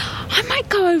 I might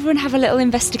go over and have a little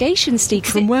investigation, Steve.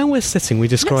 From where we're sitting, we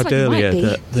described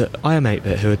earlier that I Am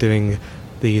 8-Bit, who are doing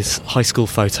these high school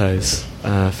photos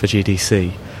for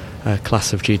GDC,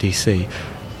 class of GDC,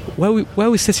 where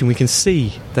we're sitting, we can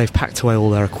see they've packed away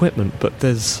all their equipment, but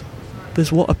there's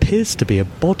what appears to be a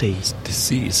body. It's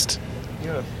deceased.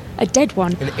 Yeah. A dead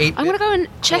one. I'm going to go and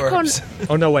check on...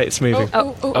 Oh, no, wait, it's moving.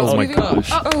 Oh my gosh.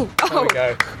 There we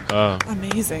go.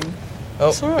 Amazing. Oh,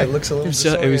 it's all right. It looks a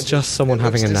little It was just someone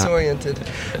having a nap. Disoriented.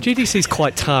 GDC's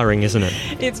quite tiring, isn't it?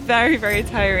 It's very, very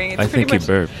tiring. It's I think he much,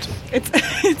 burped.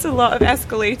 It's a lot of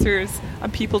escalators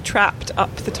and people trapped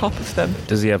up the top of them.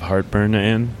 Does he have heartburn,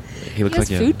 Anne? He looks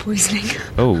has like food poisoning.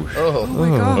 Oh. Oh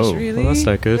my gosh, really? Well, that's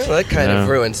no good. Well, that kind of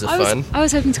ruins the fun. I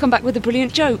was hoping to come back with a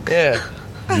brilliant joke. Yeah.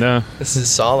 No. This is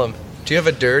solemn. Do you have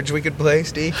a dirge we could play,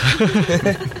 Steve?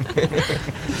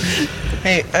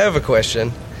 Hey, I have a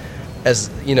question. As,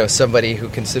 somebody who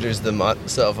considers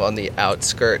themselves on the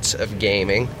outskirts of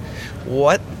gaming,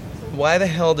 why the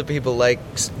hell do people like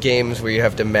games where you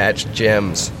have to match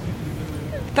gems?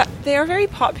 They are very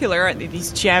popular, aren't they,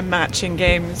 these gem matching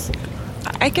games?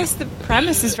 I guess the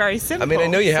premise is very simple. I mean, I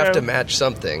know you have to match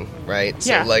something, right?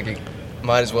 So, it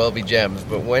might as well be gems.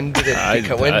 But when did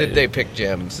did they pick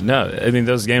gems? No, I mean,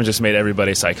 those games just made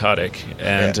everybody psychotic.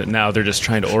 And now they're just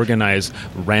trying to organize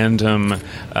random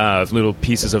little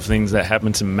pieces of things that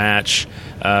happen to match.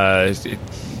 I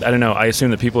don't know. I assume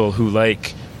that people who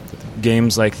like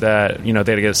games like that, they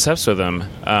get obsessed with them,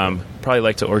 probably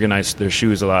like to organize their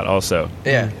shoes a lot also.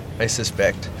 Yeah, I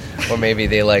suspect. Or maybe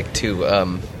they like to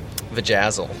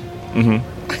vajazzle. Mm-hmm.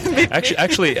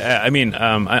 Actually, I mean,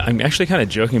 I'm actually kind of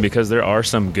joking because there are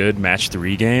some good Match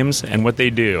 3 games, and what they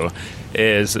do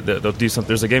is they'll do something.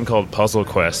 There's a game called Puzzle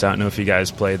Quest. I don't know if you guys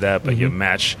played that, but you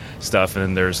match stuff, and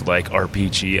then there's like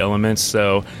RPG elements.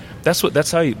 So that's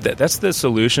the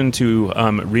solution to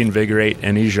reinvigorate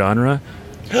any genre.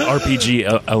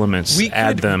 RPG elements. We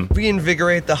add could them.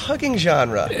 Reinvigorate the hugging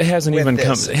genre. It hasn't even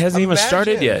come. It hasn't even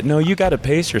started yet. No, you got to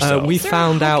pace yourself. We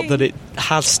found out that it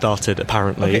has started.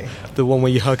 Apparently, the one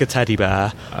where you hug a teddy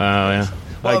bear. Oh yeah.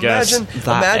 Well, I guess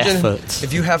imagine effort.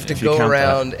 if you have to go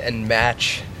around and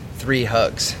match 3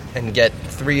 hugs and get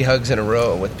 3 hugs in a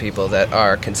row with people that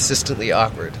are consistently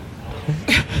awkward.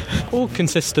 Or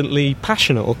consistently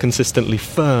passionate, or consistently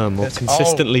firm, or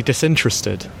consistently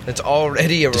disinterested. It's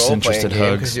already a role-playing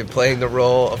game because you're playing the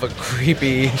role of a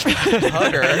creepy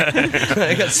hugger,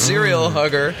 like a serial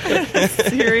hugger.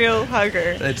 Serial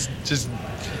hugger. It's just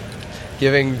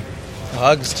giving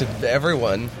hugs to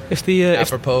everyone.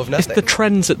 Apropos of nothing. If the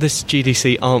trends at this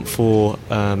GDC aren't for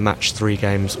Match 3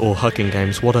 games or hugging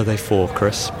games, what are they for,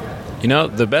 Chris?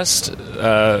 The best,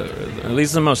 at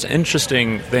least the most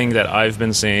interesting thing that I've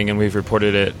been seeing, and we've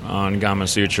reported it on Gamma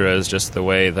Sutra, is just the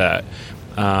way that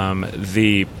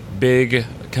the big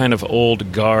kind of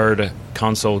old guard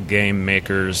console game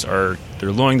makers they're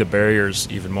lowering the barriers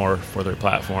even more for their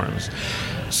platforms.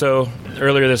 So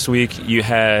earlier this week, you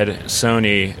had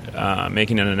Sony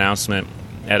making an announcement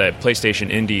at a PlayStation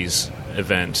Indies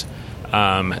event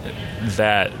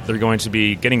that they're going to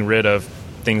be getting rid of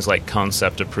things like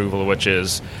concept approval, which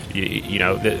is,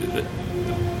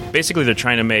 basically they're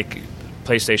trying to make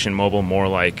PlayStation Mobile more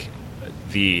like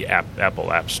the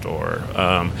Apple App Store,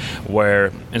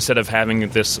 where instead of having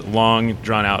this long,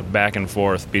 drawn-out back and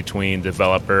forth between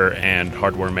developer and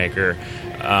hardware maker,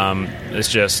 it's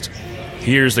just,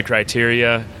 here's the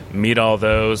criteria, meet all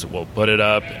those, we'll put it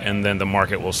up, and then the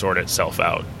market will sort itself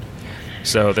out.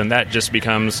 So then that just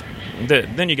becomes...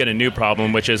 Then you get a new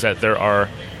problem, which is that there are,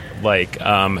 like,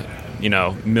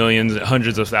 millions,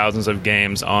 hundreds of thousands of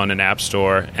games on an app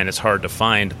store, and it's hard to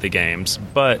find the games.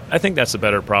 But I think that's a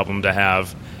better problem to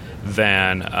have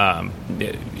than,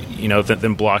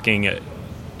 than blocking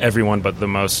everyone but the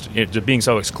most... being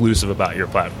so exclusive about your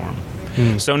platform.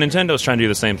 So Nintendo's trying to do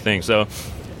the same thing. So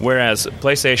whereas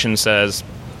PlayStation says,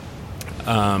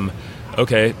 we're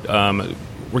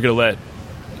going to let...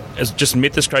 just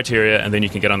meet this criteria, and then you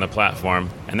can get on the platform.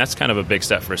 And that's kind of a big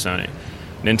step for Sony.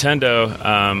 Nintendo,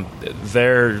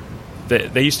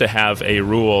 they used to have a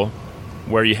rule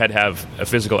where you had to have a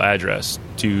physical address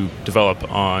to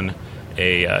develop on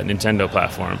a Nintendo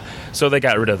platform. So they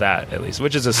got rid of that, at least,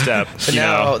 which is a step. But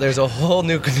now there's a whole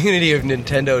new community of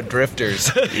Nintendo drifters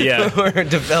who are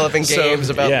developing games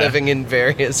about living in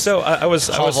various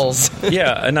hovels.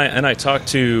 And I talked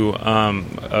to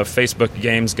a Facebook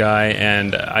games guy,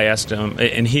 and I asked him,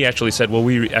 and he actually said, well,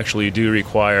 we actually do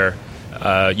require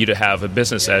you to have a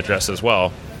business address as well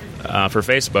for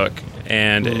Facebook.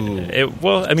 And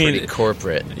pretty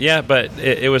corporate. Yeah, but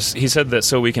it was. He said that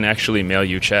so we can actually mail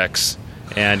you checks.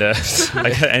 And mail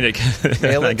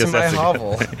it to my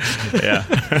hovel. Yeah,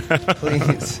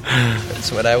 please.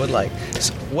 That's what I would like.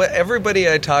 So what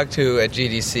everybody I talk to at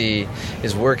GDC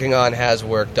is working on, has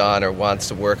worked on, or wants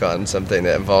to work on something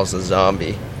that involves a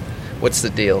zombie. What's the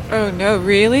deal? Oh no,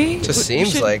 really? It just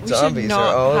seems like zombies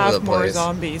are all over the place. More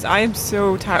zombies. I am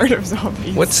so tired of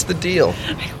zombies. What's the deal?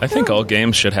 I think all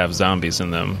games should have zombies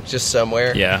in them. Just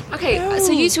somewhere? Yeah. Okay,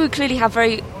 so you two clearly have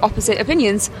very opposite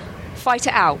opinions. Fight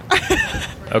it out.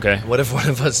 Okay. What if one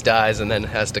of us dies and then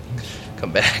has to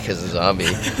come back as a zombie?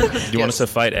 Do you want us to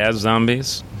fight as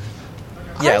zombies?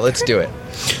 Yeah, let's do it.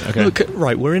 Okay. Look,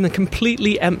 right, we're in a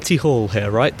completely empty hall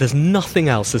here, right? There's nothing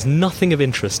else. There's nothing of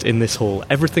interest in this hall.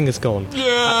 Everything is gone.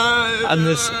 And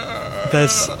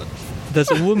there's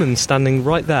a woman standing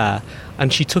right there,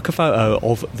 and she took a photo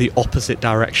of the opposite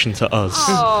direction to us.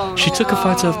 She took a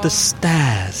photo of the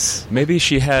stairs. Maybe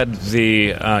she had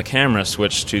the camera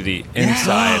switched to the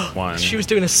inside one. She was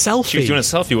doing a selfie. She was doing a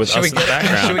selfie with us in the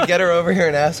background. Should we get her over here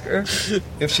and ask her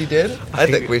if she did? I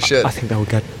think we should. I think that would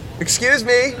get... Excuse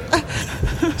me.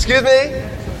 Excuse me.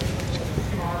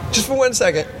 Just for 1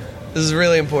 second. This is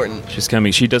really important. She's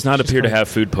coming. She does not appear to have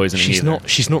food poisoning either.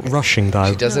 She's not rushing, though.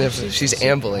 She doesn't have... She's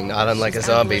ambling, not unlike a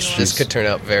zombie. This could turn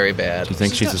out very bad. Do you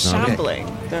think she's a zombie? Shambling,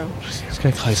 though. It's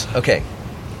getting closer. Okay.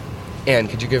 Anne,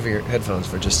 could you give her your headphones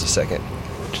for just a second?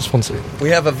 Just 1 second. We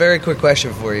have a very quick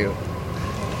question for you.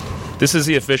 This is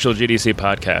the official GDC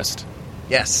podcast.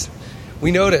 Yes.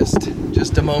 We noticed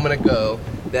just a moment ago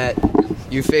that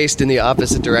you faced in the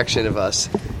opposite direction of us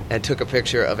and took a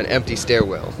picture of an empty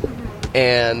stairwell.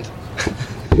 And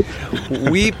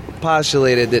we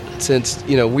postulated that since,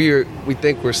 we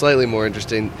think we're slightly more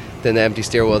interesting than the empty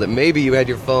stairwell, that maybe you had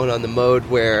your phone on the mode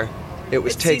where it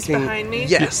was taking... behind me?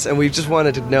 Yes, and we just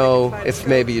wanted to know if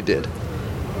maybe you did.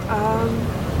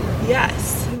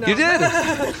 Yes. No. You did?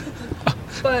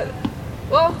 But,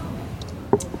 well...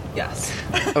 Yes.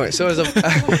 All right. So as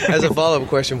a follow-up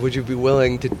question, would you be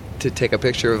willing to take a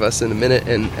picture of us in a minute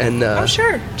and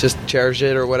sure. Just cherish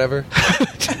it or whatever?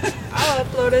 I'll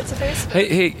upload it to Facebook.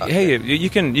 Hey!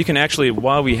 You can actually,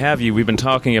 while we have you, we've been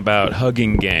talking about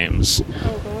hugging games.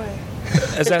 Oh boy.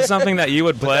 Is that something that you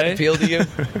would play? Would that appeal to you?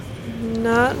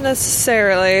 Not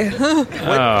necessarily.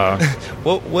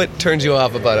 What turns you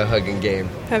off about a hugging game?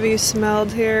 Have you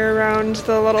smelled here around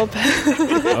the little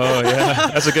Oh, yeah.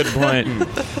 That's a good point.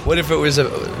 What if it was a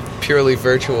purely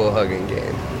virtual hugging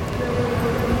game?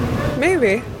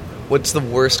 Maybe. What's the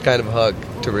worst kind of hug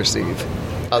to receive?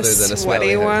 Other than a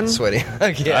sweaty one? Sweaty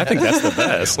hug, yeah. I think that's the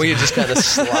best. Where you just kind of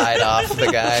slide off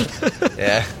the guy.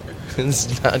 Yeah.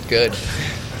 It's not good.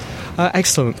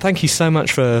 Excellent. Thank you so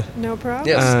much for... No problem.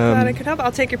 Yes. Glad I could help.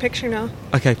 I'll take your picture now.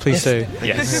 Okay, please do.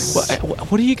 Yes.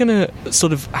 What are you going to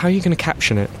how are you going to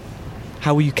caption it?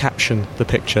 How will you caption the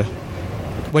picture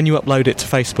when you upload it to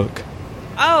Facebook?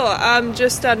 Oh,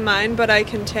 just on mine, but I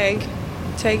can tag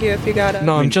you if you got it.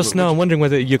 No, I'm wondering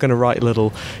whether you're going to write a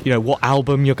little, what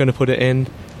album you're going to put it in.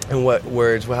 And what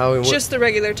words? Just the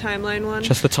regular timeline one.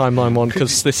 Just the timeline one,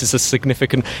 because this is a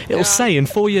significant... It'll say, in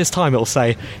 4 years' time, it'll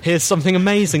say, here's something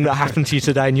amazing that happened to you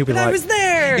today, and you'll be like... I was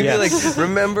there! You'll be like,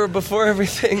 remember before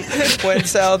everything went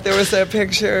south, there was that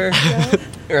picture? Yeah.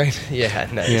 Right, yeah,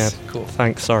 nice. Yeah. Cool.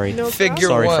 Thanks, sorry. No Figure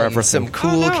sorry one, for everything. some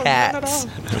cool cats.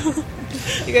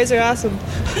 You guys are awesome.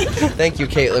 Thank you,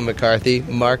 Caitlin McCarthy,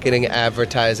 marketing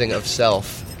advertising of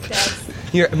self. Yes.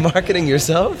 You're marketing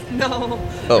yourself? No,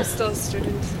 Oh. we're still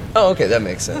students. Oh, okay, that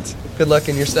makes sense. Good luck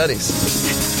in your studies.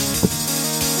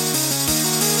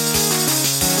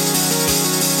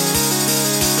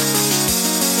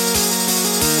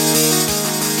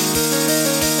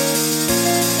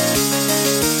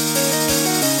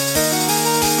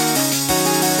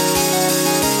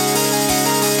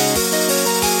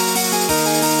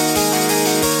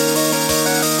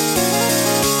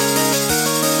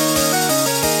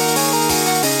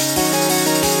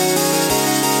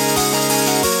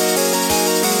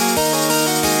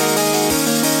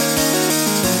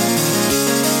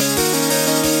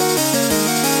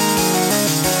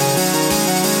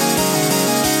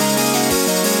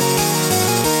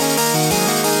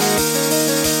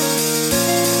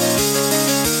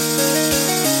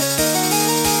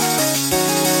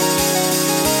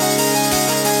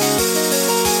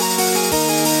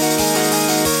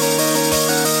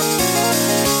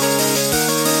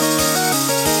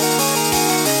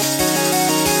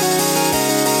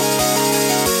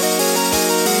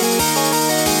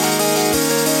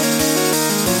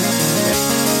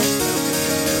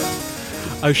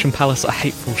 Ocean Palace, A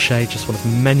Hateful Shade, just one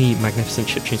of many magnificent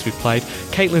chiptunes we've played.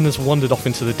 Caitlin has wandered off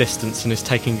into the distance and is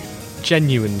taking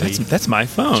That's my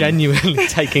phone. Genuinely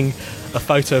taking a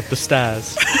photo of the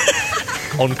stairs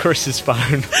on Chris's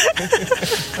phone.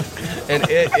 And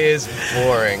it is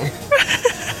boring.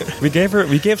 We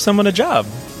gave someone a job.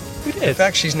 We did. In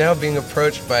fact, she's now being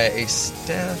approached by a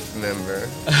staff member.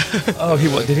 Oh,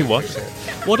 did he watch it?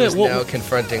 Who's now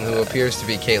confronting who appears to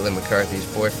be Caitlin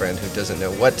McCarthy's boyfriend, who doesn't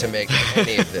know what to make of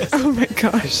any of this. Oh my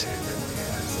gosh.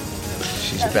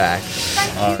 She's back.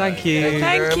 Thank you.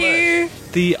 Thank you.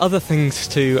 The other things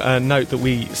to note that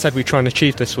we said we'd try and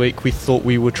achieve this week, we thought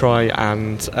we would try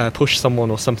and push someone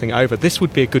or something over. This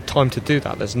would be a good time to do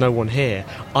that. There's no one here.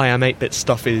 I Am 8-Bit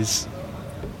stuff is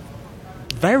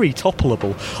very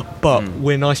toppleable, but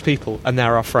we're nice people and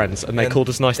they're our friends and they called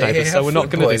us nice neighbours, so we're not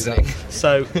going to do that.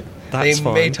 So that's they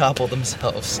fine. may topple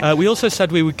themselves. We also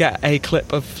said we would get a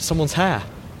clip of someone's hair.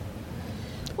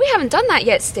 We haven't done that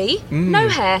yet, Steve. No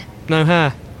hair. No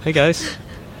hair. Hey guys.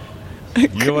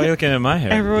 You're looking at my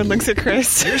hair. Everyone looks at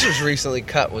Chris. Yours was recently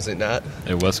cut, was it not?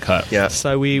 It was cut. Yeah.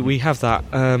 So we have that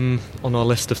on our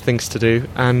list of things to do,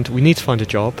 and we need to find a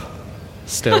job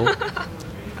still.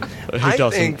 Who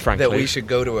doesn't, think frankly? that we should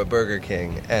go to a Burger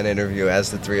King and interview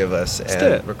as the three of us Let's do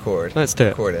and it. record. Let's do it.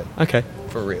 Record it. Okay.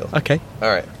 For real. Okay. All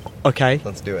right. Okay.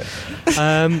 Let's do it.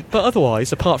 But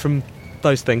otherwise, apart from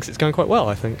those things, it's going quite well,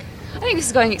 I think. I think this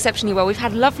is going exceptionally well. We've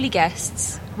had lovely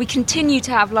guests. We continue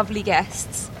to have lovely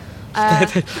guests. They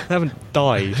haven't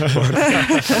died. No,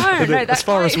 as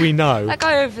far as we know. That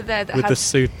guy over there that with had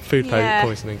the food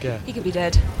poisoning, yeah. He could be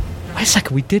dead. Wait a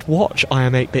second, we did watch I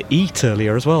Am 8-Bit eat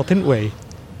earlier as well, didn't we?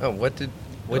 Oh, what did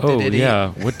it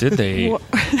yeah. eat? What did they eat? What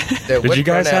you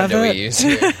guys pronoun have do that? we use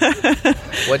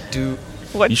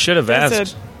here? You should have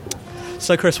asked.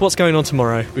 So, Chris, what's going on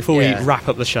tomorrow? Before we Yeah. wrap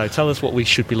up the show, tell us what we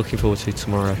should be looking forward to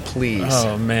tomorrow. Please.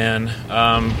 Oh man.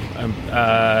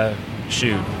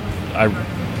 Shoot. I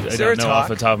don't know off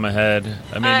the top of my head.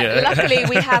 I mean, Luckily,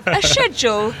 we have a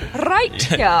schedule right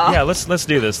here. Yeah, let's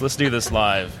do this. Let's do this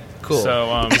live. Cool.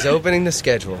 So he's opening the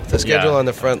schedule. The schedule Yeah. on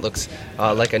the front looks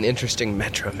like an interesting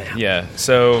metro map. Yeah.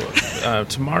 So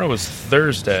tomorrow is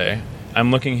Thursday.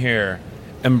 I'm looking here.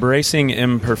 Embracing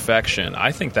imperfection.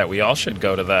 I think that we all should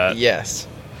go to that. Yes.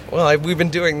 Well, we've been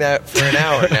doing that for an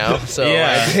hour now, so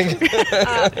Yeah.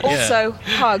 I think Also,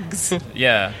 hugs.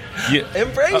 Yeah.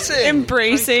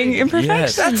 Embracing imperfection.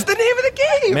 Yes. That's the name of the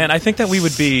game. Man, I think that we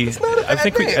would be. not a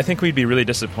bad name. I think we'd be really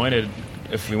disappointed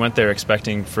if we went there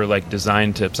expecting for like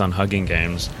design tips on hugging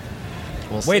games.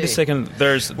 We'll Wait a see. second.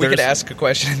 We could ask a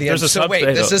question at the end. there's a So wait,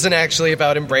 subtitle. this isn't actually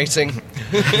about embracing.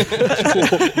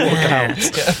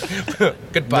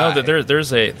 Goodbye. No,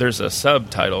 there's a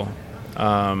subtitle.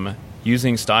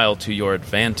 Using style to your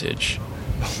advantage.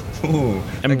 Ooh,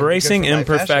 Embracing good for my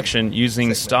imperfection fashion using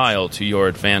segments. style to your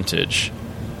advantage.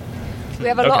 We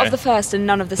have a lot Okay. of the first and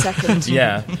none of the second.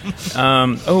 Yeah.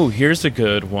 Here's a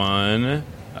good one.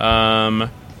 How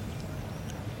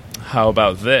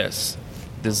about this?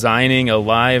 Designing a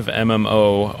live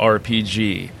MMO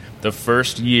RPG. The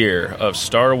first year of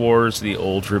Star Wars The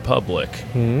Old Republic.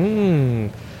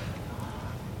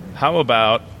 How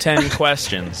about 10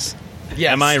 questions?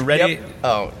 Yes. Am I ready? Yep.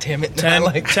 Oh, damn it.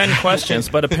 10 questions,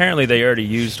 but apparently they already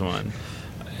used one.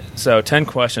 So 10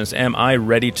 questions. Am I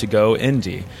ready to go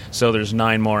indie? So there's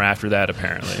 9 more after that,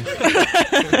 apparently.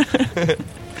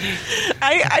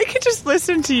 I could just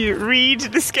listen to you read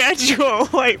the schedule,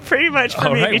 like pretty much for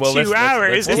All right, maybe well, 2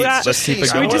 hours. let's keep it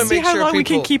Should we going. just see how long we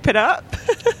can keep it up?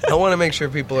 I want to make sure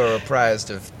people are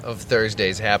apprised of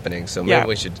Thursday's happening, so maybe Yeah.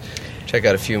 we should check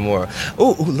out a few more.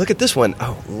 Oh, look at this one.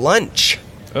 Oh, lunch.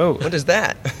 Oh, What is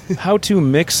that? how to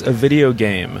mix a video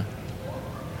game.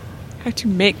 How to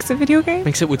mix a video game?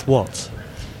 Mix it with what?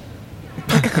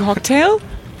 Like a cocktail?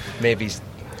 Maybe.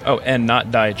 Oh, and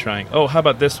not die trying. Oh, how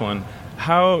about this one?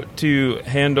 How to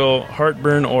handle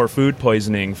heartburn or food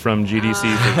poisoning from GDC.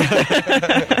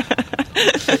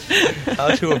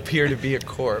 How to appear to be a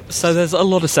corpse. So there's a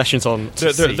lot of sessions on.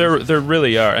 There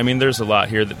really are. I mean, there's a lot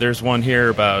here. There's one here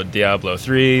about Diablo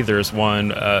 3. There's one.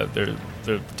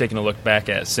 They're taking a look back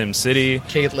at SimCity.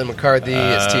 Caitlin McCarthy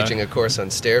is teaching a course on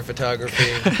stair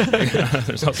photography.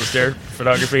 There's also stair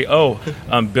photography. Oh,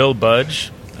 Bill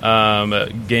Budge,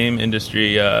 game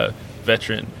industry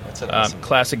veteran. That's an awesome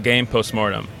classic game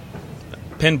postmortem.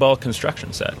 Pinball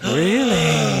construction set.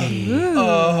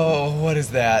 Oh, what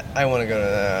is that? I want to go to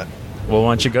that. Well,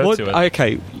 why don't you go to it?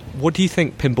 Okay, what do you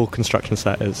think pinball construction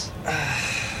set is?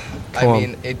 I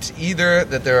mean, it's either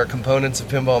that there are components of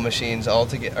pinball machines all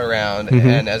to get around,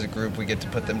 and as a group we get to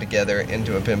put them together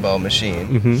into a pinball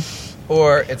machine,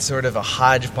 or it's sort of a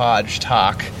hodgepodge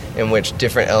talk in which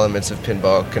different elements of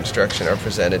pinball construction are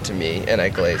presented to me and I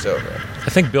glaze over. I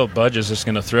think Bill Budge is just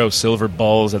going to throw silver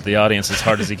balls at the audience as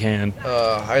hard as he can.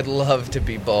 I'd love to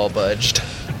be ball budged.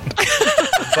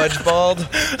 Budge balled?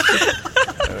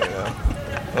 I don't know.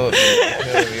 Oh,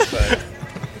 that would be fun.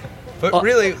 But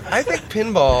really, I think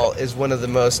pinball is one of the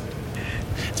most...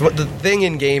 It's the thing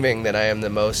in gaming that I am the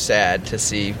most sad to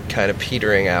see kind of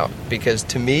petering out. Because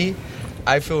to me,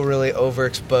 I feel really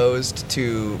overexposed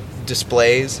to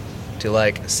displays, to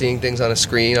like seeing things on a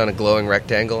screen on a glowing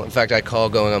rectangle. In fact, I call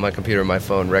going on my computer and my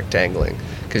phone rectangling,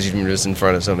 because you're just in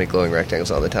front of so many glowing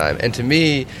rectangles all the time. And to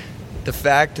me, the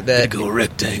fact that... Go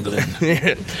rectangling.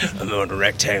 I'm going to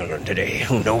rectangling today.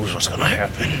 Who knows what's going to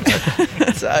happen?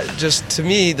 Just to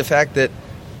me, the fact that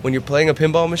when you're playing a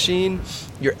pinball machine,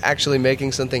 you're actually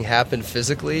making something happen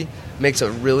physically makes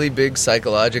a really big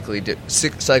psychological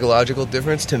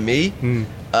difference to me.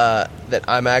 That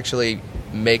I'm actually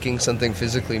making something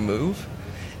physically move,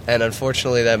 and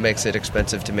unfortunately that makes it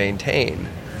expensive to maintain.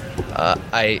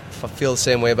 I feel the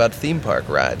same way about theme park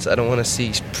rides. I don't want to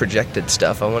see projected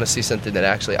stuff. I want to see something that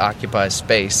actually occupies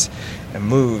space and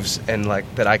moves, and like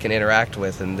that I can interact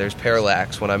with, and there's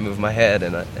parallax when I move my head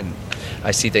and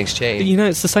I see things change. You know,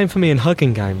 it's the same for me in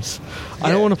hugging games. Yeah.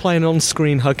 I don't want to play an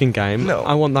on-screen hugging game. No.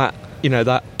 I want that,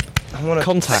 that I want to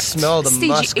contact. Smell the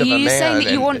musk of a man. Are you saying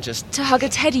that you want to hug a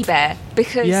teddy bear?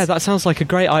 Because... Yeah, that sounds like a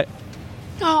great...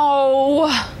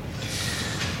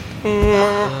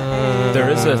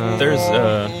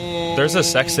 There's a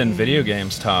sex in video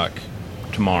games talk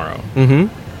tomorrow.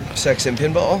 Mm-hmm. Sex in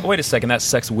pinball? Wait a second, that's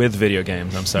sex with video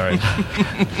games. I'm sorry,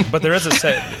 but there is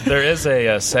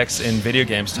a sex in video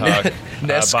games talk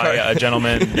by a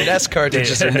gentleman. NES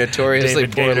cartridges are notoriously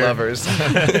poor lovers.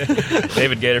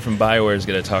 David Gator from BioWare is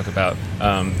going to talk about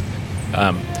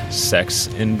sex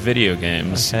in video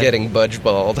games. Okay. Getting budge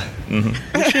balled.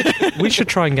 Mm-hmm. We should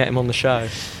try and get him on the show,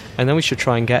 and then we should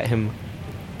try and get him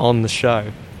on the show,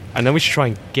 and then we should try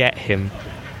and get him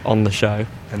on the show,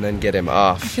 and then get him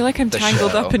off. I feel like I'm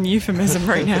tangled up in euphemism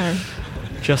right now.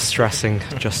 Just stressing.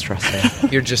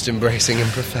 You're just embracing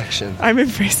imperfection. I'm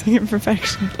embracing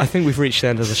imperfection. I think we've reached the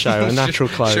end of the show. A natural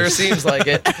close. Sure seems like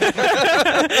it.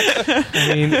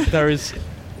 I mean,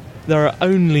 there are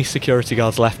only security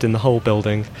guards left in the whole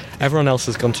building. Everyone else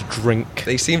has gone to drink.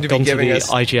 They seem to be giving us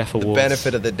IGF awards. The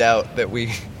benefit of the doubt that we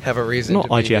have a reason Not to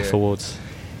be IGF here. awards.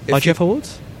 IGF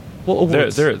awards? What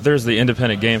awards? There's the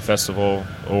Independent Game Festival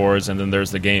Awards, and then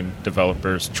there's the Game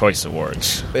Developers Choice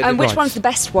Awards. And which one's the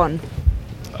best one?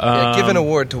 Give an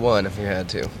award to one if you had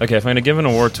to. Okay, if I'm going to give an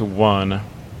award to one,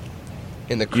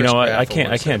 in the I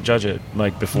can't judge it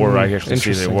before I actually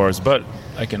see the awards, but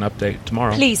I can update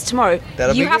tomorrow. Please, tomorrow.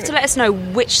 You have to let us know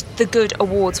which the good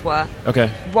awards were. Okay.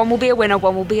 One will be a winner,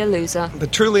 one will be a loser.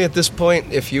 But truly, at this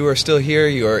point, if you are still here,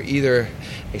 you are either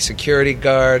a security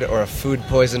guard or a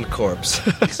food-poisoned corpse.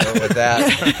 So with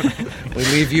that, we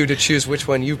leave you to choose which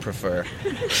one you prefer.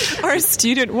 Or a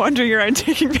student wandering around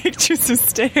taking pictures of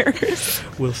stairs.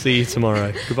 We'll see you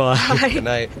tomorrow. Goodbye. Bye. Good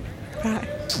night. Bye.